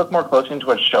have to look more closely into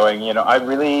what's showing. I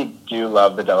really do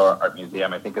love the Delaware Art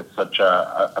Museum. I think it's such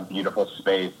a beautiful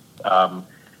space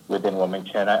within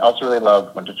Wilmington. I also really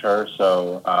love Winterthur,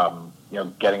 so,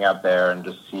 getting out there and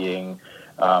just seeing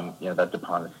that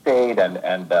DuPont estate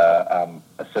and the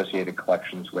associated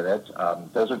collections with it.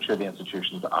 Those are two of the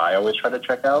institutions I always try to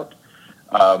check out.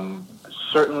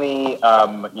 Certainly,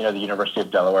 the University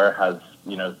of Delaware has,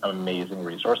 amazing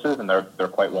resources, and they're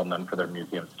quite well known for their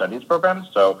museum studies programs.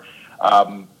 So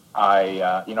I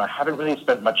haven't really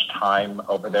spent much time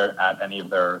over there at any of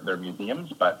their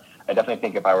museums, but I definitely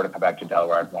think if I were to come back to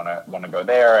Delaware, I'd want to go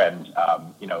there and,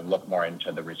 look more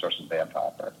into the resources they have to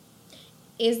offer.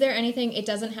 Is there anything, it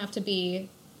doesn't have to be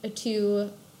too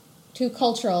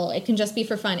cultural, it can just be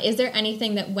for fun. Is there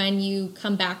anything that when you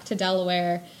come back to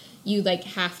Delaware, you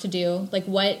have to do?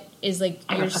 What is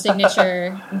your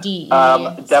signature DE?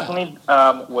 Definitely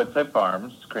Woodside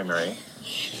Farms Creamery.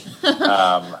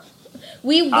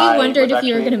 We wondered if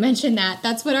you were going to mention that.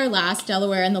 That's what our last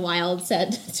Delaware in the Wild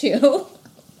said too.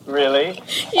 Really?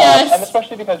 Yes. And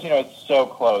especially because it's so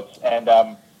close, and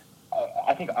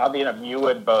I think oddly enough you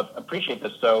would both appreciate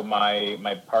this. So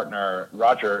my partner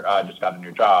Roger just got a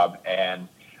new job, and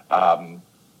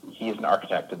he's an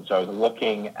architect, and so I was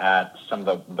looking at some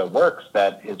of the works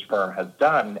that his firm has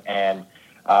done, and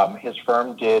his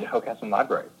firm did Hockessin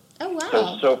Library. Oh, wow.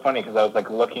 So it's so funny because I was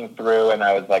looking through, and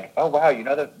I was like, oh wow,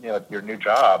 your new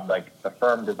job, the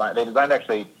firm designed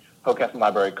actually Hockessin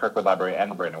Library, Kirkwood Library,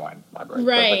 and Brandywine Library.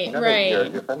 Right, so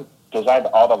right. Your firm designed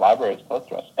all the libraries close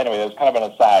to us. Anyway, that was kind of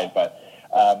an aside, but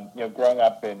growing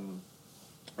up in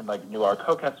Newark,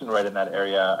 Hockessin, right in that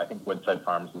area, I think Woodside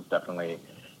Farms is definitely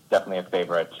a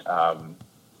favorite.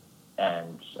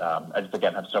 And I just,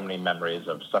 again, have so many memories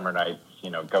of summer nights,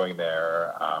 going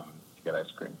there to get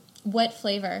ice cream. What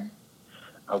flavor?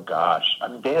 Oh, gosh. I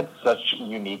mean, they had such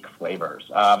unique flavors.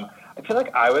 I feel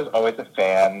like I was always a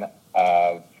fan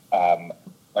of,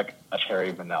 a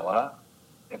cherry vanilla.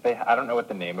 I don't know what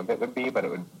the name of it would be, but it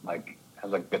would,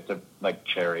 has, bits of,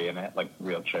 cherry in it,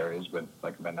 real cherries with,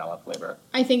 vanilla flavor.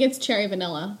 I think it's cherry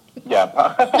vanilla.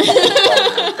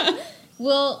 Yeah.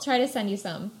 We'll try to send you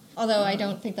some, although I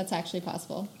don't think that's actually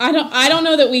possible. I don't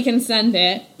know that we can send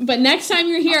it, but next time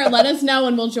you're here, let us know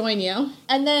and we'll join you.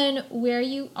 And then where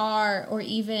you are, or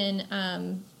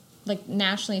even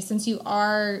nationally, since you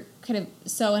are kind of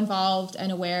so involved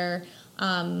and aware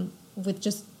with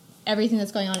just everything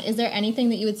that's going on, is there anything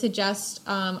that you would suggest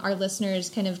our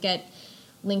listeners kind of get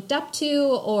linked up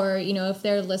to, or if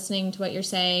they're listening to what you're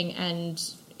saying and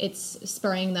it's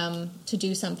spurring them to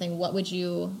do something, what would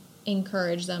you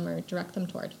encourage them or direct them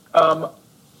toward?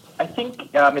 I think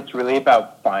it's really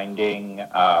about finding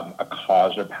a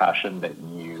cause or passion that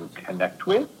you connect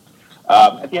with.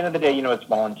 At the end of the day, it's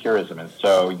volunteerism, and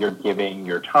so you're giving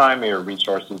your time or your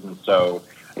resources, and so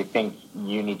I think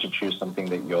you need to choose something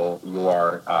that you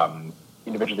are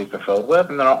individually fulfilled with,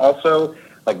 and then I'll also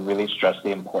really stress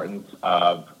the importance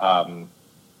of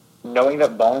knowing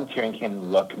that volunteering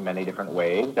can look many different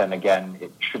ways, and again,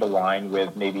 it should align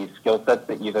with maybe skill sets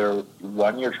that either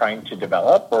one, you're trying to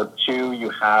develop, or two, you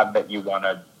have that you want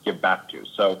to give back to.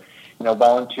 So,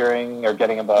 volunteering or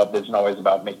getting involved isn't always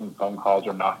about making phone calls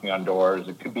or knocking on doors.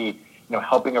 It could be,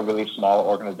 helping a really small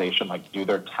organization do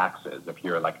their taxes if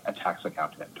you're a tax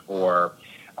accountant, or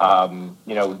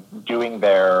doing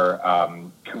their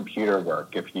computer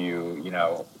work if you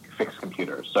fix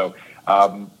computers. So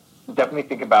definitely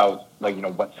think about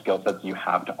what skill sets you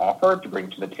have to offer to bring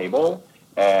to the table,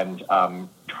 and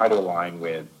try to align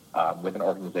with an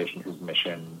organization whose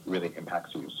mission really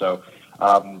impacts you. So,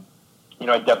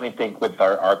 I definitely think with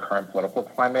our current political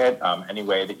climate, any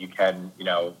way that you can,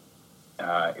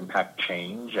 impact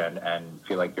change and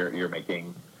feel like you're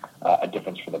making a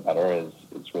difference for the better is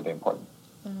really important.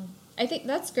 I think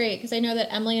that's great because I know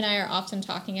that Emily and I are often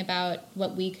talking about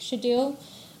what we should do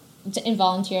in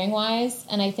volunteering-wise,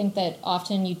 and I think that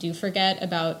often you do forget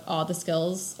about all the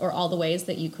skills or all the ways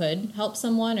that you could help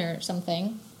someone or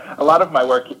something. A lot of my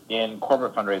work in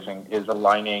corporate fundraising is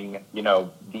aligning,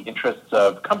 the interests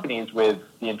of companies with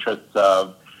the interests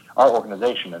of our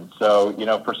organization. And so,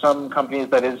 for some companies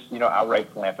that is,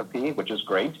 outright philanthropy, which is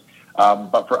great.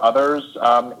 But for others,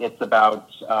 it's about,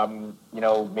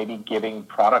 maybe giving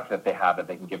product that they have that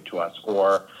they can give to us.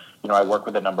 Or, I work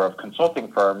with a number of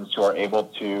consulting firms who are able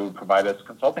to provide us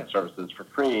consulting services for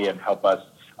free and help us,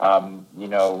 work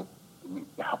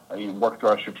through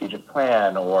our strategic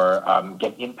plan or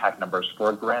get impact numbers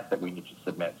for a grant that we need to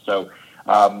submit. So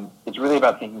it's really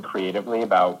about thinking creatively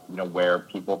about, where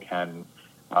people can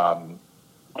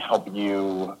help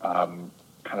you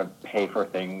kind of pay for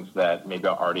things that maybe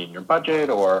are already in your budget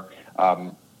or,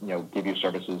 give you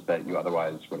services that you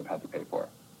otherwise would have had to pay for.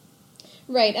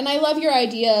 Right, and I love your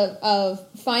idea of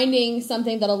finding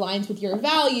something that aligns with your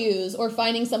values or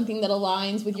finding something that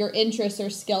aligns with your interests or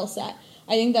skill set.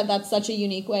 I think that that's such a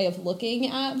unique way of looking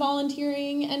at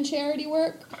volunteering and charity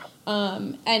work,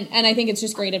 and I think it's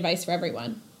just great advice for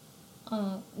everyone.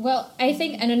 Well, I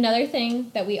think, and another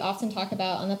thing that we often talk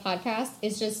about on the podcast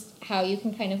is just how you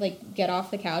can kind of like get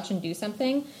off the couch and do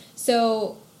something.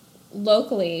 So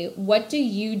locally, what do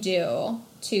you do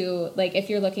to, like, if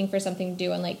you're looking for something to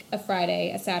do on like a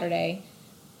Friday, a Saturday,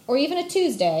 or even a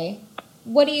Tuesday,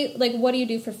 what do you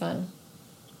do for fun?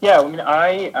 Yeah, I mean,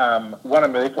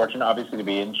 I'm really fortunate, obviously, to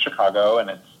be in Chicago, and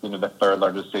it's, the third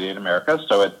largest city in America,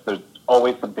 so there's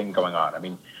always something going on. I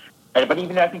mean, but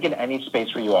even I think in any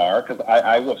space where you are, because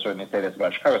I will certainly say this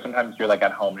about Chicago, sometimes you're like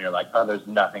at home and you're like, oh, there's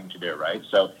nothing to do, right?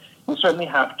 So you certainly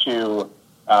have to,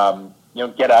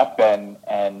 get up and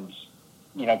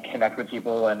connect with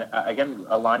people and, again,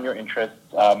 align your interests.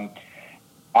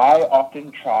 I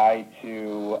often try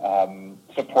to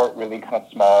support really kind of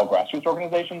small grassroots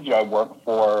organizations. I work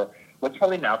for what's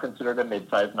probably now considered a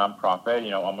mid-sized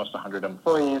nonprofit, almost 100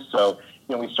 employees. So,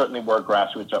 we certainly were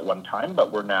grassroots at one time,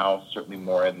 but we're now certainly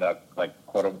more in the, like,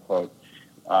 quote-unquote,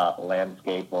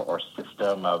 landscape or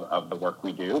system of the work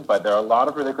we do. But there are a lot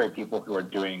of really great people who are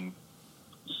doing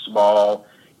small,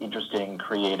 interesting,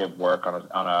 creative work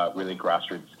on a really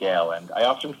grassroots scale. And I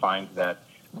often find that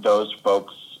those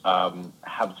folks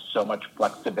have so much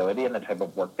flexibility in the type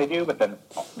of work they do, but then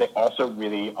they also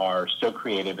really are so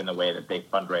creative in the way that they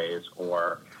fundraise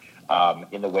or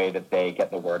in the way that they get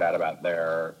the word out about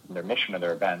their mission or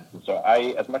their events. And so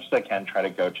I, as much as I can, try to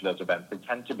go to those events. They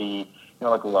tend to be,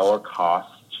 like lower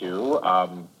cost too,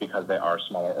 because they are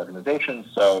smaller organizations.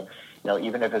 So,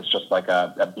 even if it's just like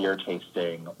a beer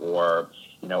tasting or,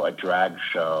 a drag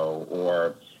show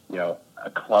or, a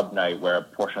club night where a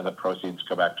portion of the proceeds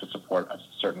go back to support a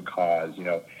certain cause,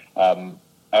 I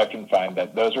often find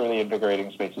that those are really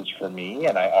invigorating spaces for me,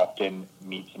 and I often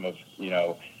meet some of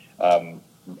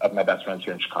my best friends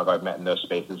here in Chicago. I've met in those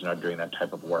spaces, doing that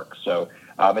type of work. So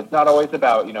it's not always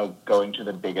about, going to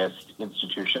the biggest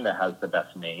institution that has the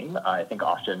best name. I think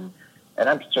often, and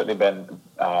I've certainly been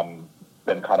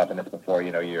caught up in this before,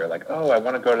 you're like, oh, I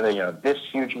want to go to this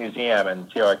huge museum and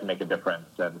see how I can make a difference.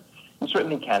 And you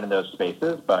certainly can in those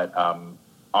spaces, but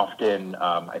often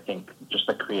I think just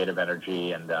the creative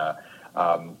energy and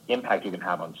impact you can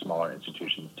have on smaller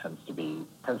institutions tends to be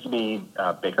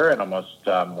bigger and almost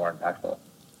more impactful.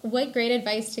 What great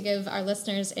advice to give our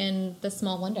listeners in the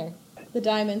Small Wonder, the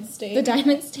Diamond State. The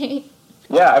Diamond State.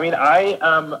 Yeah, I mean,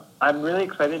 I'm really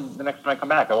excited the next time I come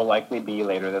back. I will likely be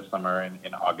later this summer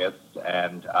in August,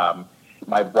 and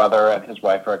my brother and his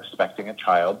wife are expecting a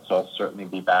child, so I'll certainly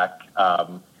be back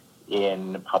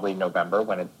in probably November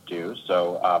when it's due.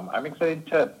 So I'm excited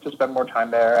to spend more time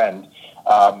there and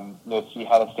see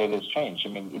how the state has changed.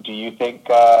 I mean, do you think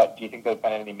there's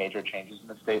been any major changes in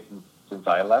the state since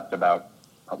I left? It was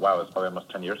probably almost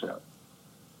 10 years ago.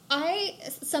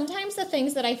 Sometimes the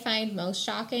things that I find most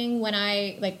shocking when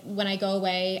I go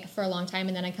away for a long time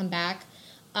and then I come back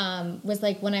was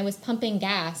like when I was pumping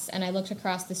gas and I looked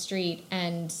across the street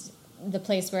and the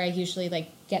place where I usually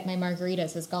get my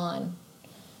margaritas is gone.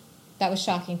 That was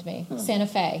shocking to me. Santa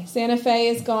Fe. Santa Fe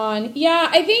is gone. Yeah,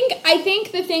 I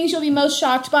think the things you'll be most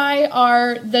shocked by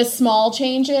are the small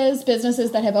changes,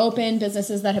 businesses that have opened,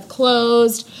 businesses that have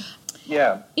closed.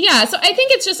 Yeah. Yeah, so I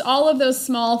think it's just all of those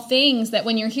small things that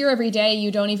when you're here every day, you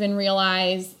don't even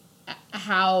realize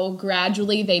how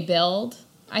gradually they build.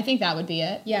 I think that would be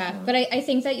it. Yeah, but I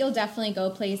think that you'll definitely go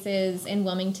places in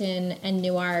Wilmington and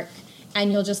Newark,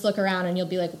 and you'll just look around and you'll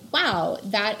be like, wow,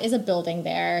 that is a building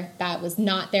there that was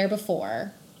not there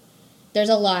before. There's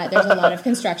a lot of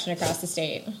construction across the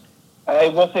state. I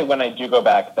will say when I do go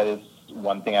back, that is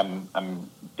one thing I'm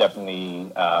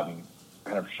definitely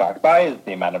kind of shocked by is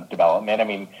the amount of development. I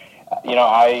mean,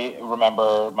 I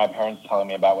remember my parents telling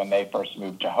me about when they first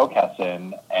moved to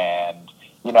Hockessin, and,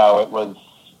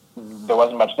 there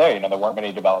wasn't much there. There weren't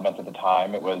many developments at the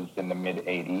time. It was in the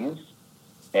mid-'80s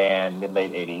and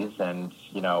mid-late 80s, and,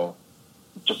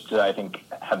 just to, I think,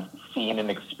 have seen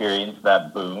and experienced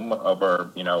that boom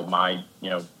over, my,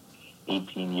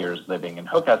 18 years living in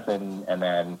Hockessin, and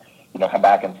then, come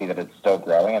back and see that it's still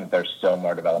growing and there's still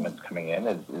more developments coming in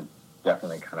is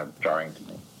definitely kind of jarring to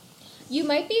me.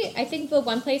 I think the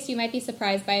one place you might be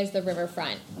surprised by is the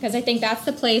riverfront, because I think that's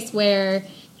the place where,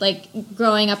 like,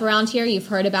 growing up around here, you've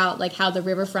heard about, like, how the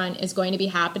riverfront is going to be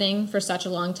happening for such a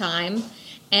long time.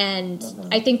 And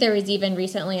I think there was even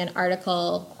recently an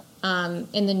article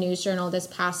in the News Journal this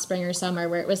past spring or summer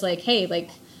where it was like, hey,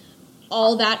 like,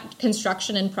 all that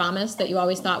construction and promise that you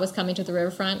always thought was coming to the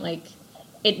riverfront, like,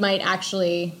 it might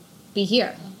actually be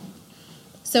here.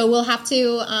 So we'll have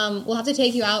to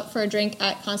take you out for a drink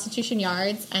at Constitution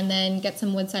Yards and then get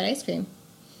some Woodside ice cream.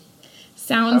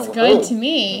 Sounds good to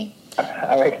me.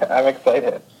 I'm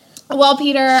excited. Well,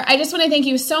 Peter, I just want to thank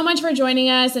you so much for joining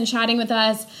us and chatting with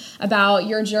us about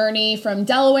your journey from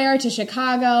Delaware to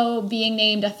Chicago, being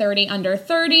named a 30 under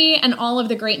 30, and all of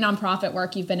the great nonprofit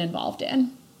work you've been involved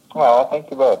in. Well,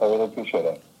 thank you both. I really appreciate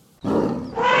it.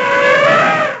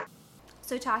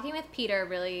 So talking with Peter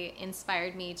really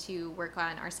inspired me to work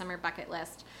on our summer bucket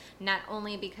list, not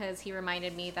only because he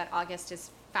reminded me that August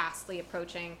is fastly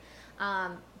approaching,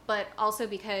 but also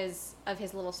because of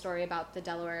his little story about the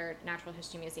Delaware Natural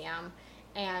History Museum.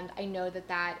 And I know that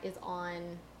that is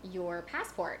on your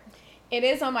passport. It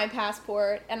is on my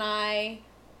passport, and I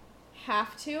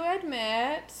have to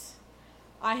admit,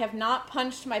 I have not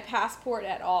punched my passport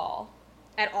at all.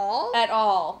 At all? At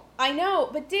all. I know,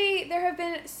 but Dee, there have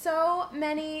been so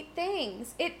many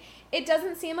things. It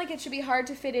doesn't seem like it should be hard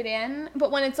to fit it in,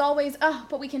 but when it's always,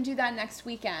 but we can do that next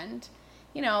weekend,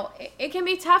 it can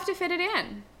be tough to fit it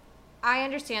in. I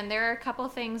understand. There are a couple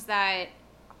things that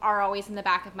are always in the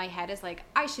back of my head is like,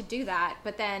 I should do that,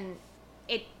 but then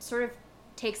it sort of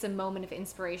takes a moment of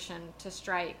inspiration to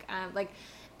strike. Like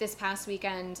this past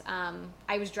weekend,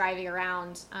 I was driving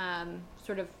around, I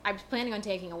was planning on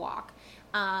taking a walk.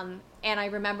 And I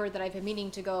remembered that I've been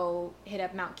meaning to go hit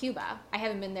up Mount Cuba. I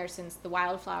haven't been there since the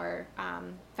Wildflower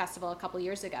Festival a couple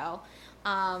years ago.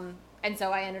 And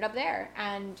so I ended up there.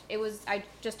 And it was,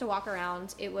 just to walk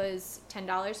around, it was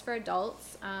 $10 for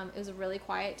adults. It was a really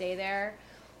quiet day there,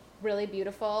 really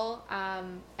beautiful.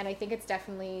 And I think it's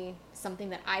definitely something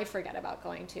that I forget about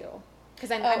going to. Because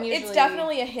I'm usually... It's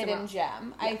definitely a hidden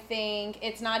gem. Yeah. I think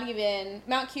it's not even...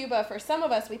 Mount Cuba, for some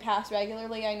of us, we pass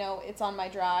regularly. I know it's on my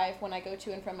drive when I go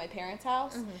to and from my parents'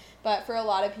 house. Mm-hmm. But for a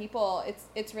lot of people,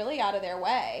 it's really out of their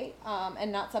way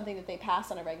and not something that they pass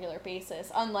on a regular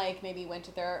basis, unlike maybe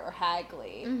Winterthur or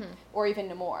Hagley or even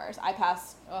Nemours. I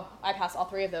pass all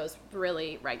three of those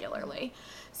really regularly.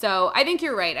 So I think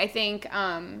you're right. I think,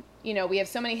 we have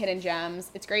so many hidden gems.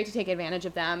 It's great to take advantage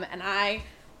of them. And I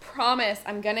promise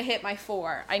I'm gonna hit my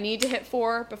 4. I need to hit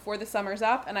 4 before the summer's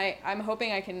up, and I'm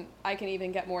hoping I can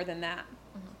even get more than that.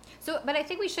 Mm-hmm. So, but I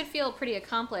think we should feel pretty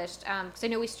accomplished because I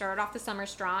know we started off the summer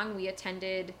strong. We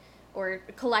attended, or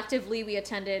collectively we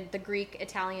attended the Greek,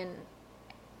 Italian.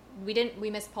 We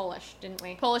missed Polish, didn't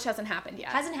we? Polish hasn't happened yet.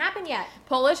 Hasn't happened yet.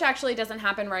 Polish actually doesn't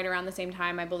happen right around the same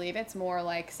time. I believe it's more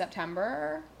like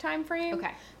September time frame.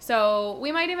 Okay. So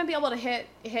we might even be able to hit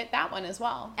that one as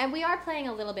well. And we are playing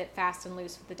a little bit fast and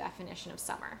loose with the definition of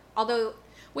summer. Although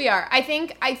we are. I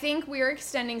think we're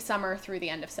extending summer through the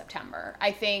end of September.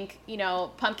 I think,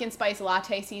 pumpkin spice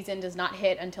latte season does not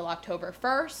hit until October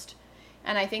 1st,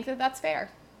 and I think that that's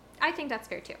fair. I think that's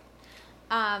fair too.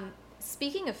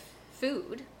 Speaking of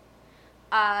food,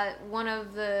 one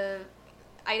of the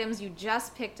items you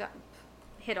just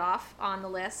hit off on the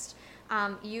list,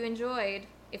 you enjoyed,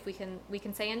 if we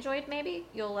can say enjoyed maybe,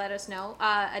 you'll let us know,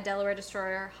 a Delaware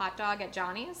Destroyer hot dog at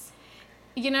Johnny's.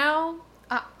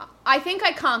 I think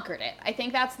I conquered it. I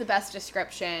think that's the best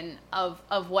description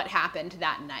of what happened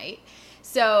that night.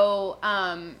 So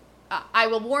I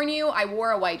will warn you, I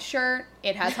wore a white shirt.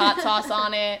 It has hot sauce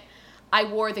on it. I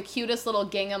wore the cutest little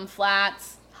gingham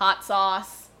flats, hot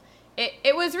sauce.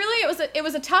 It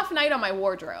was a tough night on my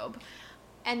wardrobe.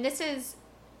 And this is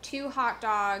 2 hot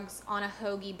dogs on a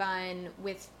hoagie bun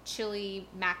with chili,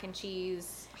 mac and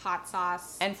cheese, hot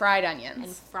sauce, and fried onions.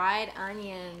 and fried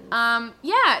onions.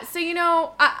 Yeah, so,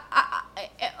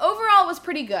 overall it was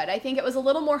pretty good. I think it was a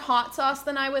little more hot sauce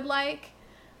than I would like,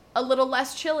 a little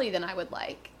less chili than I would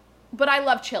like. But I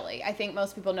love chili. I think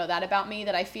most people know that about me,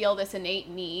 that I feel this innate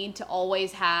need to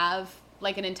always have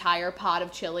like an entire pot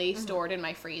of chili stored in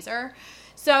my freezer.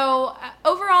 So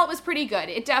overall, it was pretty good.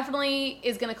 It definitely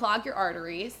is going to clog your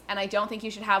arteries, and I don't think you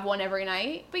should have one every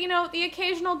night. But, the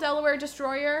occasional Delaware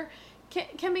Destroyer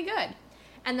can be good.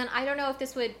 And then I don't know if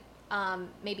this would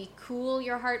maybe cool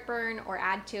your heartburn or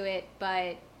add to it,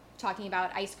 but talking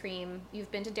about ice cream,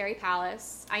 you've been to Dairy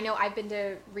Palace. I know I've been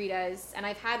to Rita's, and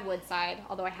I've had Woodside,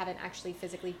 although I haven't actually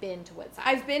physically been to Woodside.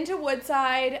 I've been to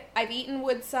Woodside. I've eaten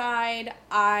Woodside.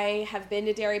 I have been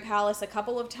to Dairy Palace a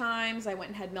couple of times. I went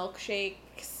and had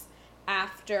milkshakes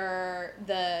after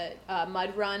the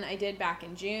mud run I did back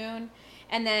in June.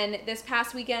 And then this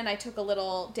past weekend, I took a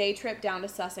little day trip down to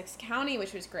Sussex County,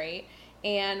 which was great.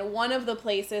 And one of the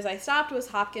places I stopped was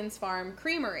Hopkins Farm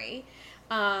Creamery.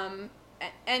 And,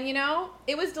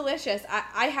 it was delicious.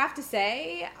 I have to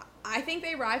say, I think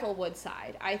they rival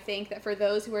Woodside. I think that for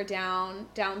those who are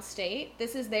downstate,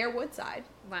 this is their Woodside.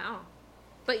 Wow.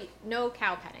 But no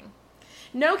cow petting.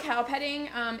 No cow petting.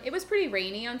 It was pretty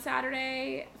rainy on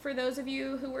Saturday for those of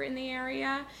you who were in the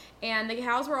area. And the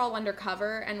cows were all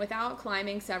undercover. And without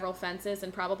climbing several fences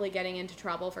and probably getting into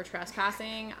trouble for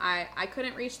trespassing, I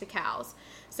couldn't reach the cows.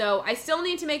 So I still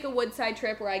need to make a Woodside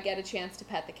trip where I get a chance to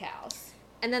pet the cows.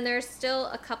 And then there's still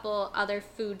a couple other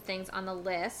food things on the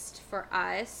list for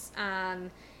us.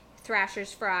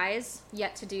 Thrasher's Fries,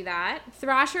 yet to do that.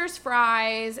 Thrasher's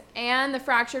Fries and the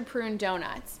Fractured Prune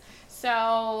Donuts.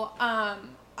 So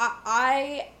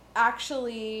I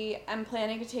actually am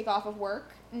planning to take off of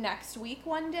work next week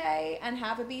one day and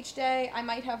have a beach day. I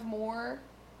might have more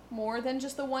than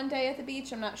just the one day at the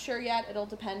beach. I'm not sure yet. It'll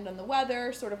depend on the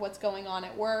weather, sort of what's going on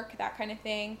at work, that kind of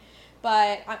thing.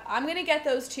 But I'm going to get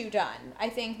those two done. I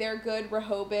think they're good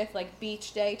Rehoboth, like,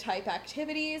 beach day type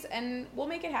activities, and we'll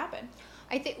make it happen.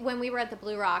 I think when we were at the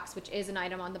Blue Rocks, which is an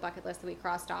item on the bucket list that we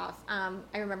crossed off,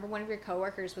 I remember one of your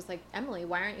coworkers was like, Emily,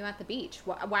 why aren't you at the beach?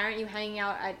 Why aren't you hanging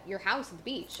out at your house at the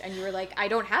beach? And you were like, I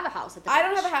don't have a house at the beach. I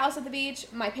don't have a house at the beach.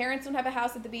 My parents don't have a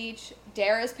house at the beach.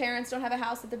 Dara's parents don't have a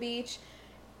house at the beach.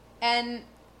 And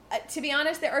to be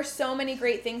honest, there are so many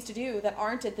great things to do that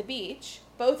aren't at the beach,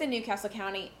 both in Newcastle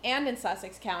County and in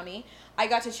Sussex County. I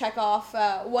got to check off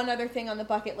one other thing on the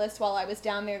bucket list while I was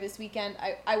down there this weekend.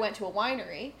 I went to a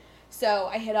winery. So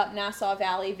I hit up Nassau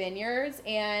Valley Vineyards,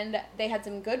 and they had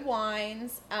some good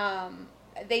wines.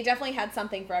 They definitely had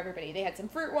something for everybody. They had some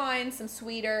fruit wines, some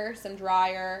sweeter, some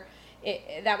drier.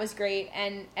 That was great.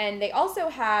 And they also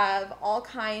have all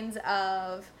kinds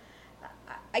of,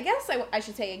 I guess I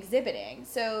should say, exhibiting.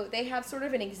 So they have sort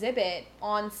of an exhibit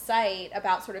on site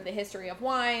about sort of the history of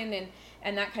wine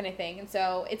and that kind of thing. And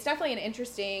so it's definitely an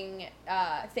interesting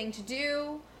thing to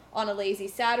do on a lazy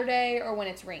Saturday or when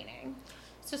it's raining.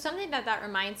 So something that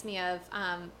reminds me of,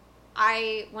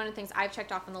 one of the things I've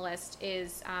checked off on the list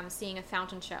is seeing a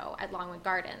fountain show at Longwood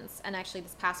Gardens. And actually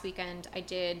this past weekend I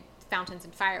did fountains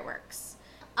and fireworks,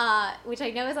 which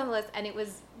I know is on the list, and it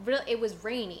was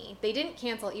rainy. They didn't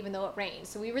cancel even though it rained.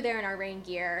 So we were there in our rain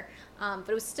gear, but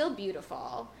it was still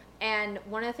beautiful. And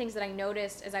one of the things that I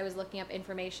noticed as I was looking up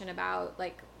information about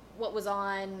like what was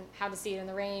on, how to see it in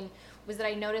the rain, was that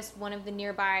I noticed one of the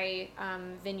nearby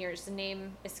vineyards, the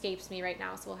name escapes me right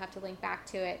now, so we'll have to link back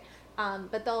to it,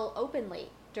 but they'll open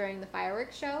late during the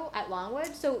fireworks show at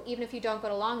Longwood, so even if you don't go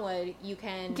to Longwood, you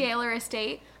can... Gaylor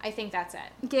Estate. I think that's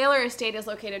it. Gaylor Estate is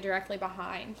located directly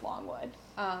behind Longwood,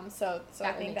 so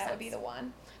I think that would be the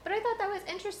one. But I thought that was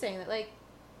interesting, that like,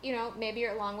 maybe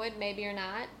you're at Longwood, maybe you're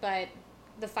not, but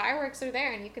the fireworks are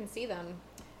there and you can see them.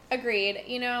 Agreed.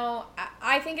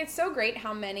 I think it's so great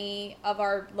how many of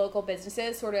our local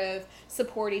businesses sort of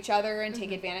support each other and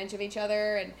take advantage of each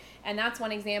other. And that's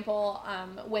one example.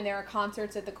 When there are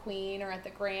concerts at the Queen or at the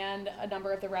Grand, a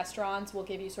number of the restaurants will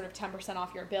give you sort of 10%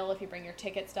 off your bill if you bring your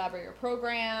ticket stub or your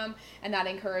program. And that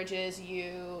encourages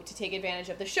you to take advantage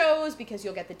of the shows because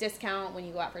you'll get the discount when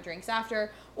you go out for drinks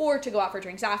after, or to go out for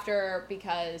drinks after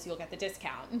because you'll get the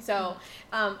discount. And so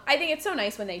I think it's so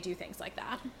nice when they do things like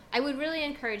that. I would really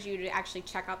encourage you to actually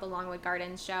check out the Longwood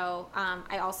Gardens show.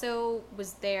 I also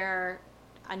was there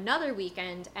another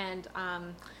weekend, and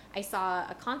I saw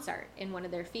a concert in one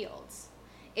of their fields.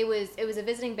 It was a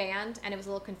visiting band, and it was a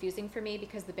little confusing for me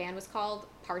because the band was called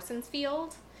Parsons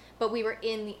Field, but we were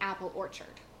in the apple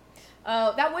orchard.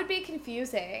 Oh, that would be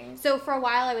confusing. So for a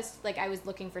while, I was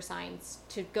looking for signs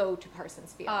to go to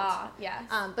Parsons Field. Yes.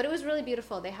 But it was really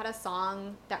beautiful. They had a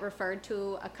song that referred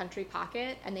to a country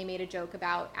pocket, and they made a joke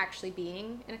about actually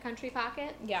being in a country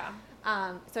pocket. Yeah.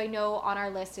 So I know on our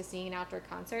list is seeing an outdoor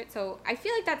concert. So I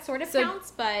feel like that sort of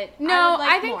counts, but no,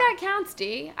 I think more. that counts,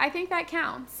 Dee. I think that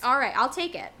counts. All right, I'll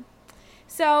take it.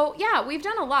 So, yeah, we've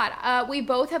done a lot. We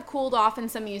both have cooled off in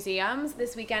some museums.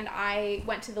 This weekend, I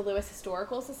went to the Lewis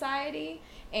Historical Society,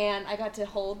 and I got to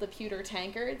hold the pewter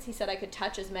tankards. He said I could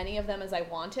touch as many of them as I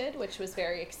wanted, which was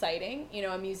very exciting. You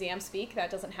know, a museum speak, that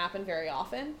doesn't happen very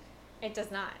often. It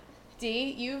does not.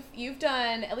 Dee, you've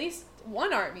done at least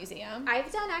one art museum.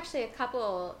 I've done actually a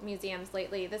couple museums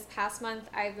lately. This past month,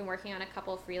 I've been working on a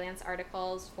couple freelance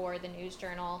articles for the News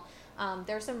Journal.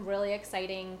 There's some really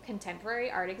exciting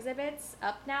contemporary art exhibits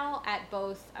up now at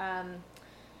both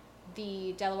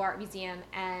the Delaware Art Museum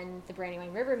and the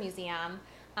Brandywine River Museum.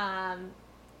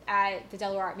 At the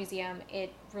Delaware Art Museum,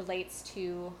 it relates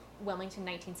to Wilmington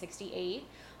 1968,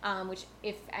 which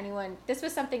if anyone, this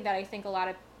was something that I think a lot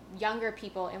of younger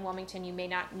people in Wilmington you may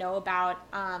not know about,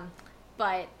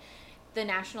 but the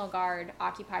National Guard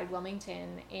occupied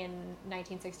Wilmington in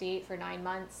 1968 for 9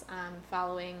 months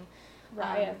following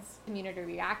riots, community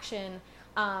reaction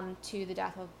to the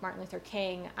death of Martin Luther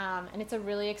King. And it's a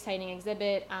really exciting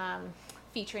exhibit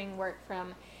featuring work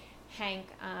from Hank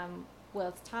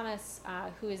Willis Thomas,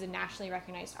 who is a nationally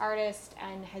recognized artist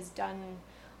and has done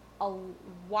a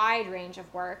wide range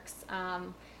of works.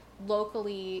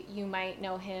 Locally, you might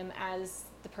know him as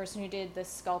the person who did the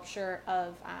sculpture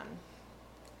of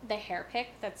the hair pick.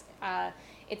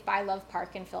 It's by Love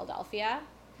Park in Philadelphia.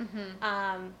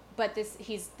 Mm-hmm. But this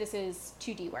is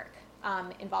 2D work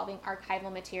involving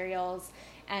archival materials,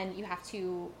 and you have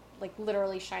to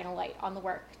literally shine a light on the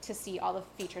work to see all the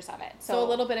features of it. So a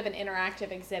little bit of an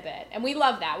interactive exhibit, and we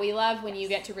love that. We love when you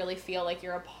get to really feel like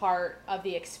you're a part of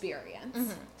the experience.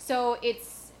 Mm-hmm. So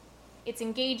it's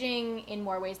engaging in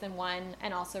more ways than one,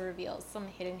 and also reveals some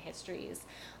hidden histories.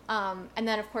 And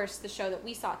then, of course, the show that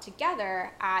we saw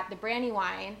together at the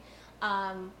Brandywine,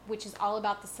 which is all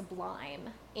about the sublime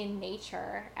in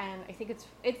nature. And I think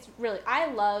it's really,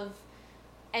 I love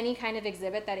any kind of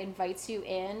exhibit that invites you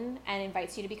in and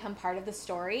invites you to become part of the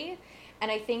story.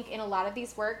 And I think in a lot of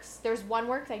these works, there's one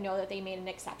work I know that they made an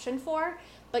exception for,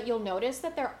 but you'll notice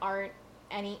that there aren't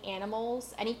any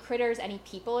animals, any critters, any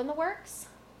people in the works.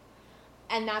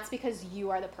 And that's because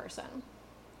you are the person.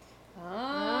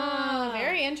 Oh,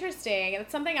 very interesting.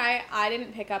 It's something I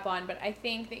didn't pick up on, but I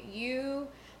think that you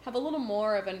have a little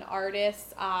more of an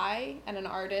artist's eye and an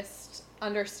artist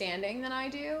understanding than I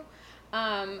do.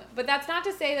 But that's not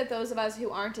to say that those of us who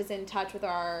aren't as in touch with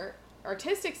our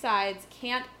artistic sides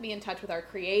can't be in touch with our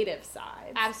creative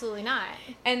sides. Absolutely not.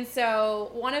 And so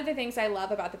one of the things I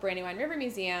love about the Brandywine River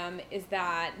Museum is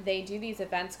that they do these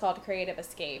events called Creative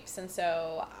Escapes. And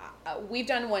so we've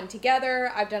done one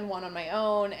together, I've done one on my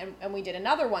own, and we did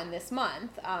another one this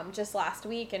month, just last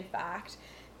week, in fact,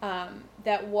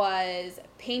 that was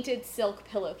painted silk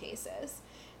pillowcases.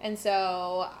 And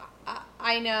so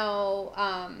I know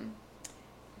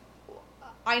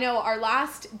our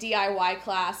last DIY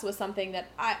class was something that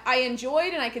I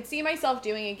enjoyed and I could see myself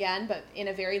doing again, but in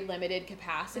a very limited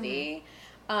capacity.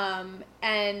 Mm-hmm.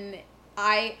 And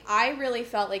I really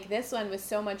felt like this one was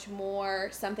so much more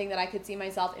something that I could see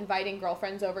myself inviting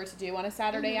girlfriends over to do on a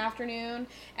Saturday mm-hmm. afternoon,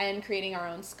 and creating our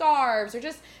own scarves, or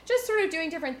just sort of doing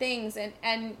different things.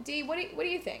 And Dee, what do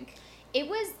you think? It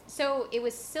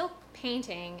was silk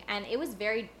painting, and it was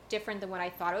very different than what I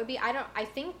thought it would be. I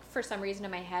think for some reason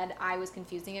in my head I was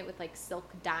confusing it with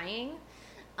silk dyeing,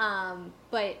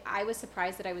 but I was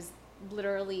surprised that I was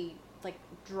literally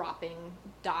dropping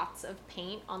dots of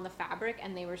paint on the fabric,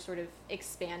 and they were sort of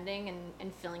expanding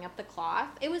and filling up the cloth.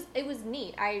 It was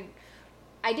neat. I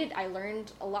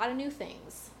learned a lot of new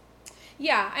things.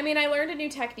 Yeah, I mean, I learned a new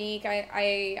technique.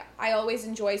 I always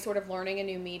enjoy sort of learning a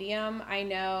new medium. I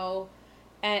know,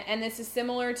 and this is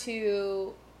similar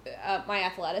to my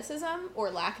athleticism, or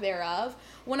lack thereof.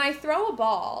 When I throw a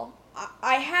ball,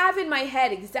 I have in my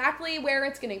head exactly where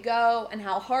it's going to go and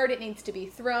how hard it needs to be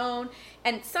thrown.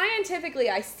 And scientifically,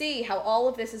 I see how all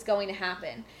of this is going to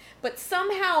happen. But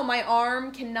somehow my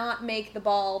arm cannot make the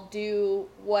ball do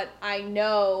what I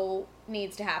know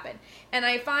needs to happen. And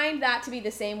I find that to be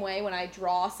the same way when I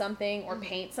draw something or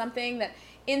paint something, that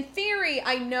in theory,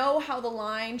 I know how the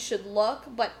line should look,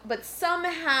 but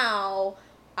somehow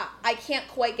I can't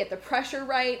quite get the pressure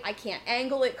right. I can't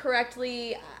angle it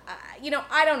correctly.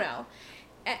 I don't know.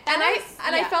 And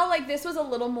I felt like this was a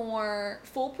little more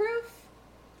foolproof.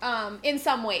 in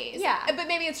some ways. Yeah. But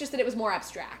maybe it's just that it was more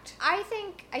abstract. I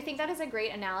think that is a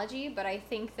great analogy, but I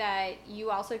think that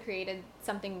you also created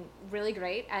something really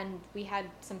great, and we had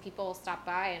some people stop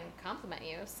by and compliment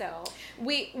you. So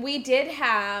We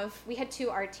had 2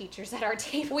 art teachers at our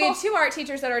table. We had 2 art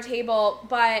teachers at our table,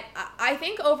 but I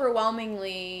think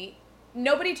overwhelmingly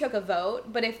nobody took a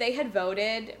vote, but if they had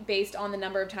voted based on the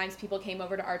number of times people came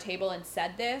over to our table and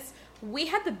said this, we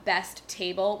had the best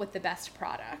table with the best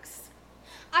products.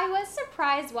 I was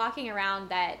surprised walking around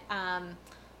that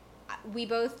we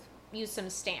both used some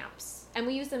stamps, and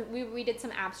we used them. We did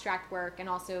some abstract work and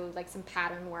also like some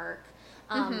pattern work.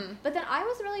 But then I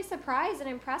was really surprised and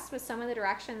impressed with some of the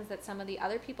directions that some of the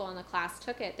other people in the class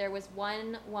took it. There was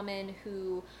one woman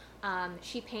who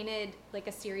she painted like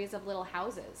a series of little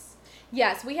houses.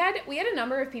 Yes, we had a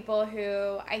number of people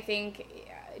who I think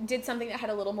did something that had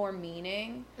a little more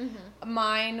meaning.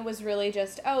 Mine was really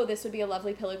just, this would be a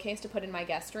lovely pillowcase to put in my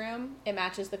guest room. It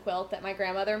matches the quilt that my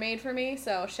grandmother made for me,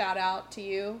 so shout out to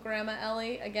you, Grandma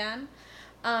Ellie, again.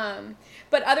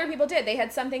 But other people did. They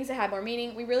had some things that had more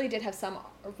meaning. We really did have some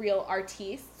real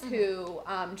artistes who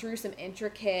drew some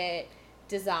intricate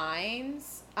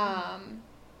designs, and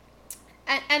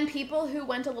people who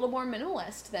went a little more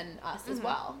minimalist than us as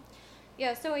well.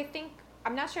 Yeah, so I think,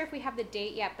 I'm not sure if we have the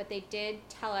date yet, but they did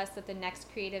tell us that the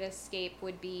next Creative Escape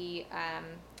would be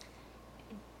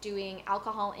doing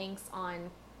alcohol inks on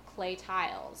clay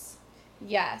tiles.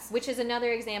 Yes. Which is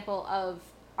another example of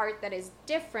art that is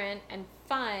different and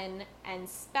fun and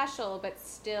special, but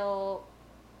still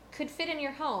could fit in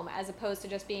your home, as opposed to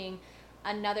just being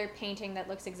another painting that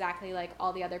looks exactly like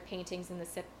all the other paintings in the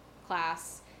SIP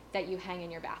class that you hang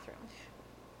in your bathroom.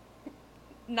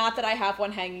 Not that I have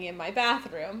one hanging in my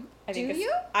bathroom. Do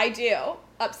you? I do.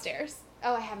 Upstairs.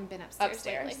 Oh, I haven't been upstairs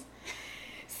lately.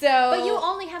 So, but you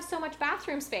only have so much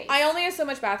bathroom space. I only have so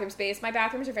much bathroom space. My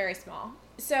bathrooms are very small.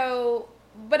 So,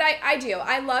 but I do.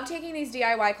 I love taking these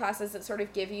DIY classes that sort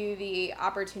of give you the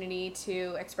opportunity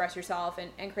to express yourself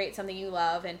and create something you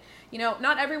love. And,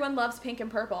 not everyone loves pink and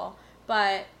purple,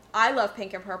 but I love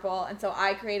pink and purple. And so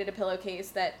I created a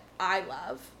pillowcase that I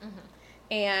love.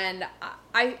 And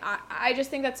I just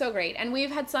think that's so great. And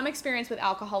we've had some experience with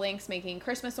alcohol inks making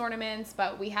Christmas ornaments,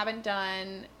 but we haven't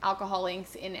done alcohol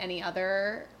inks in any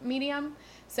other medium.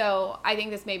 So I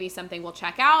think this may be something we'll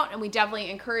check out, and we definitely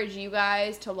encourage you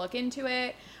guys to look into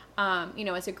it.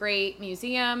 It's a great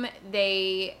museum.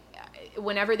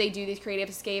 Whenever they do these creative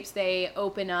escapes, they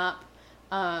open up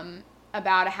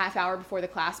about a half hour before the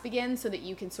class begins so that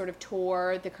you can sort of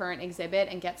tour the current exhibit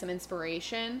and get some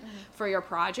inspiration for your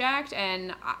project.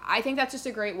 And I think that's just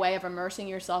a great way of immersing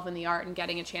yourself in the art and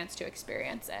getting a chance to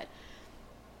experience it.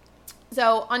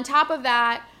 So on top of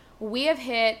that, we have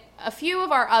hit a few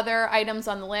of our other items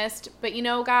on the list, but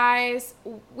guys,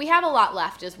 we have a lot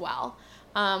left as well.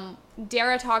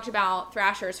 Dara talked about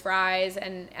Thrasher's fries,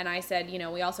 and I said,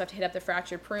 we also have to hit up the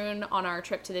Fractured Prune on our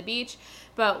trip to the beach.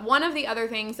 But one of the other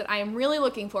things that I am really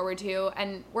looking forward to,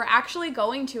 and we're actually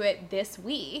going to it this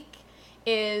week,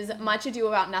 is Much Ado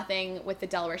About Nothing with the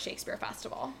Delaware Shakespeare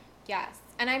Festival. Yes,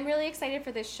 and I'm really excited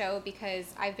for this show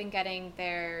because I've been getting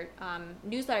their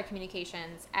newsletter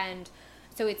communications, and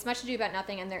so it's Much Ado About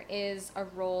Nothing, and there is a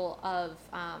role of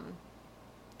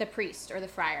the priest or the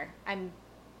friar.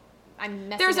 I'm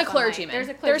messing There's a up on clergyman. There's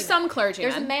a clergyman. There's some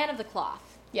clergyman. There's a man of the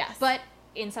cloth. Yes. But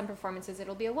in some performances,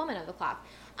 it'll be a woman of the cloth.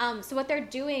 So what they're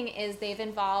doing is they've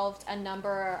involved a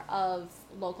number of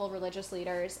local religious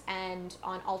leaders, and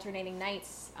on alternating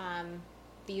nights,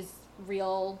 these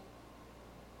real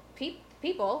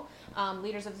people,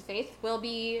 leaders of the faith, will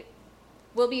be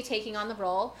taking on the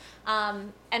role.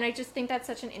 And I just think that's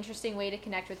such an interesting way to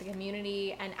connect with the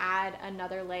community and add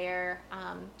another layer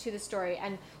to the story.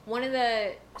 And one of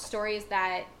the stories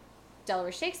that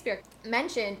Delaware Shakespeare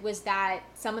mentioned was that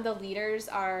some of the leaders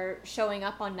are showing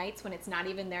up on nights when it's not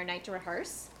even their night to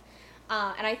rehearse.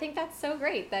 And I think that's so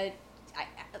great that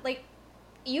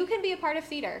you can be a part of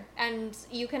theater and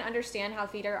you can understand how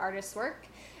theater artists work,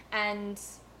 and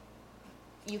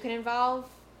you can involve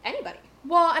anybody.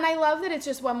 Well, and I love that it's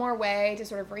just one more way to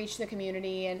sort of reach the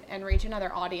community and reach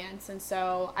another audience. And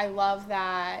so I love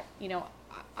that,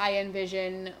 I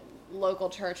envision local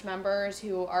church members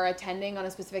who are attending on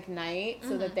a specific night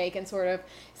so that they can sort of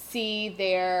see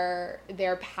their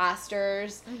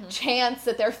pastors chants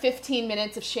at their 15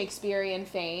 minutes of Shakespearean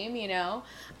fame,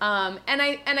 and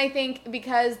I think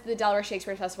because the Delaware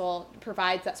Shakespeare Festival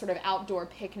provides that sort of outdoor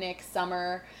picnic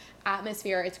summer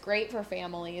atmosphere. It's great for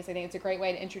families. I think it's a great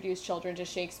way to introduce children to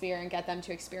Shakespeare and get them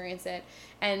to experience it.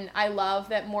 And I love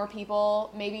that more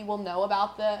people maybe will know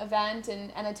about the event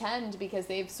and attend because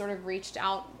they've sort of reached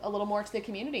out a little more to the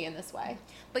community in this way.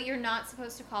 But you're not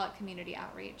supposed to call it community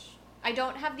outreach. I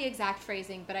don't have the exact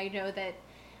phrasing, but I know that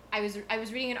I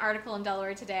was reading an article in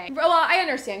Delaware Today. Well, I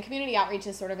understand community outreach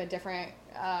is sort of a different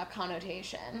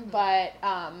connotation, but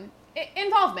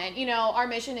involvement. Our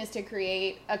mission is to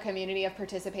create a community of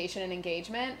participation and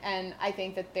engagement, and I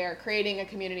think that they're creating a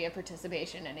community of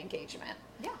participation and engagement.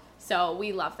 Yeah. So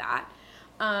we love that.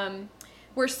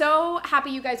 We're so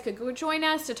happy you guys could go join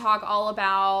us to talk all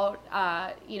about,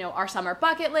 our summer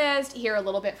bucket list, hear a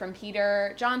little bit from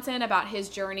Peter Johnson about his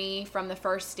journey from the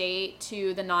First State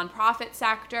to the nonprofit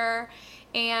sector,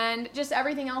 and just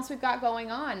everything else we've got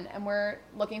going on. And we're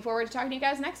looking forward to talking to you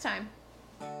guys next time.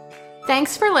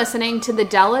 Thanks for listening to the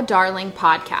Della Darling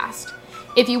podcast.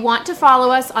 If you want to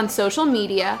follow us on social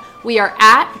media, we are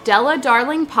at Della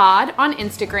Darling Pod on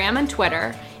Instagram and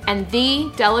Twitter, and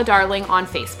the Della Darling on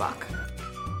Facebook.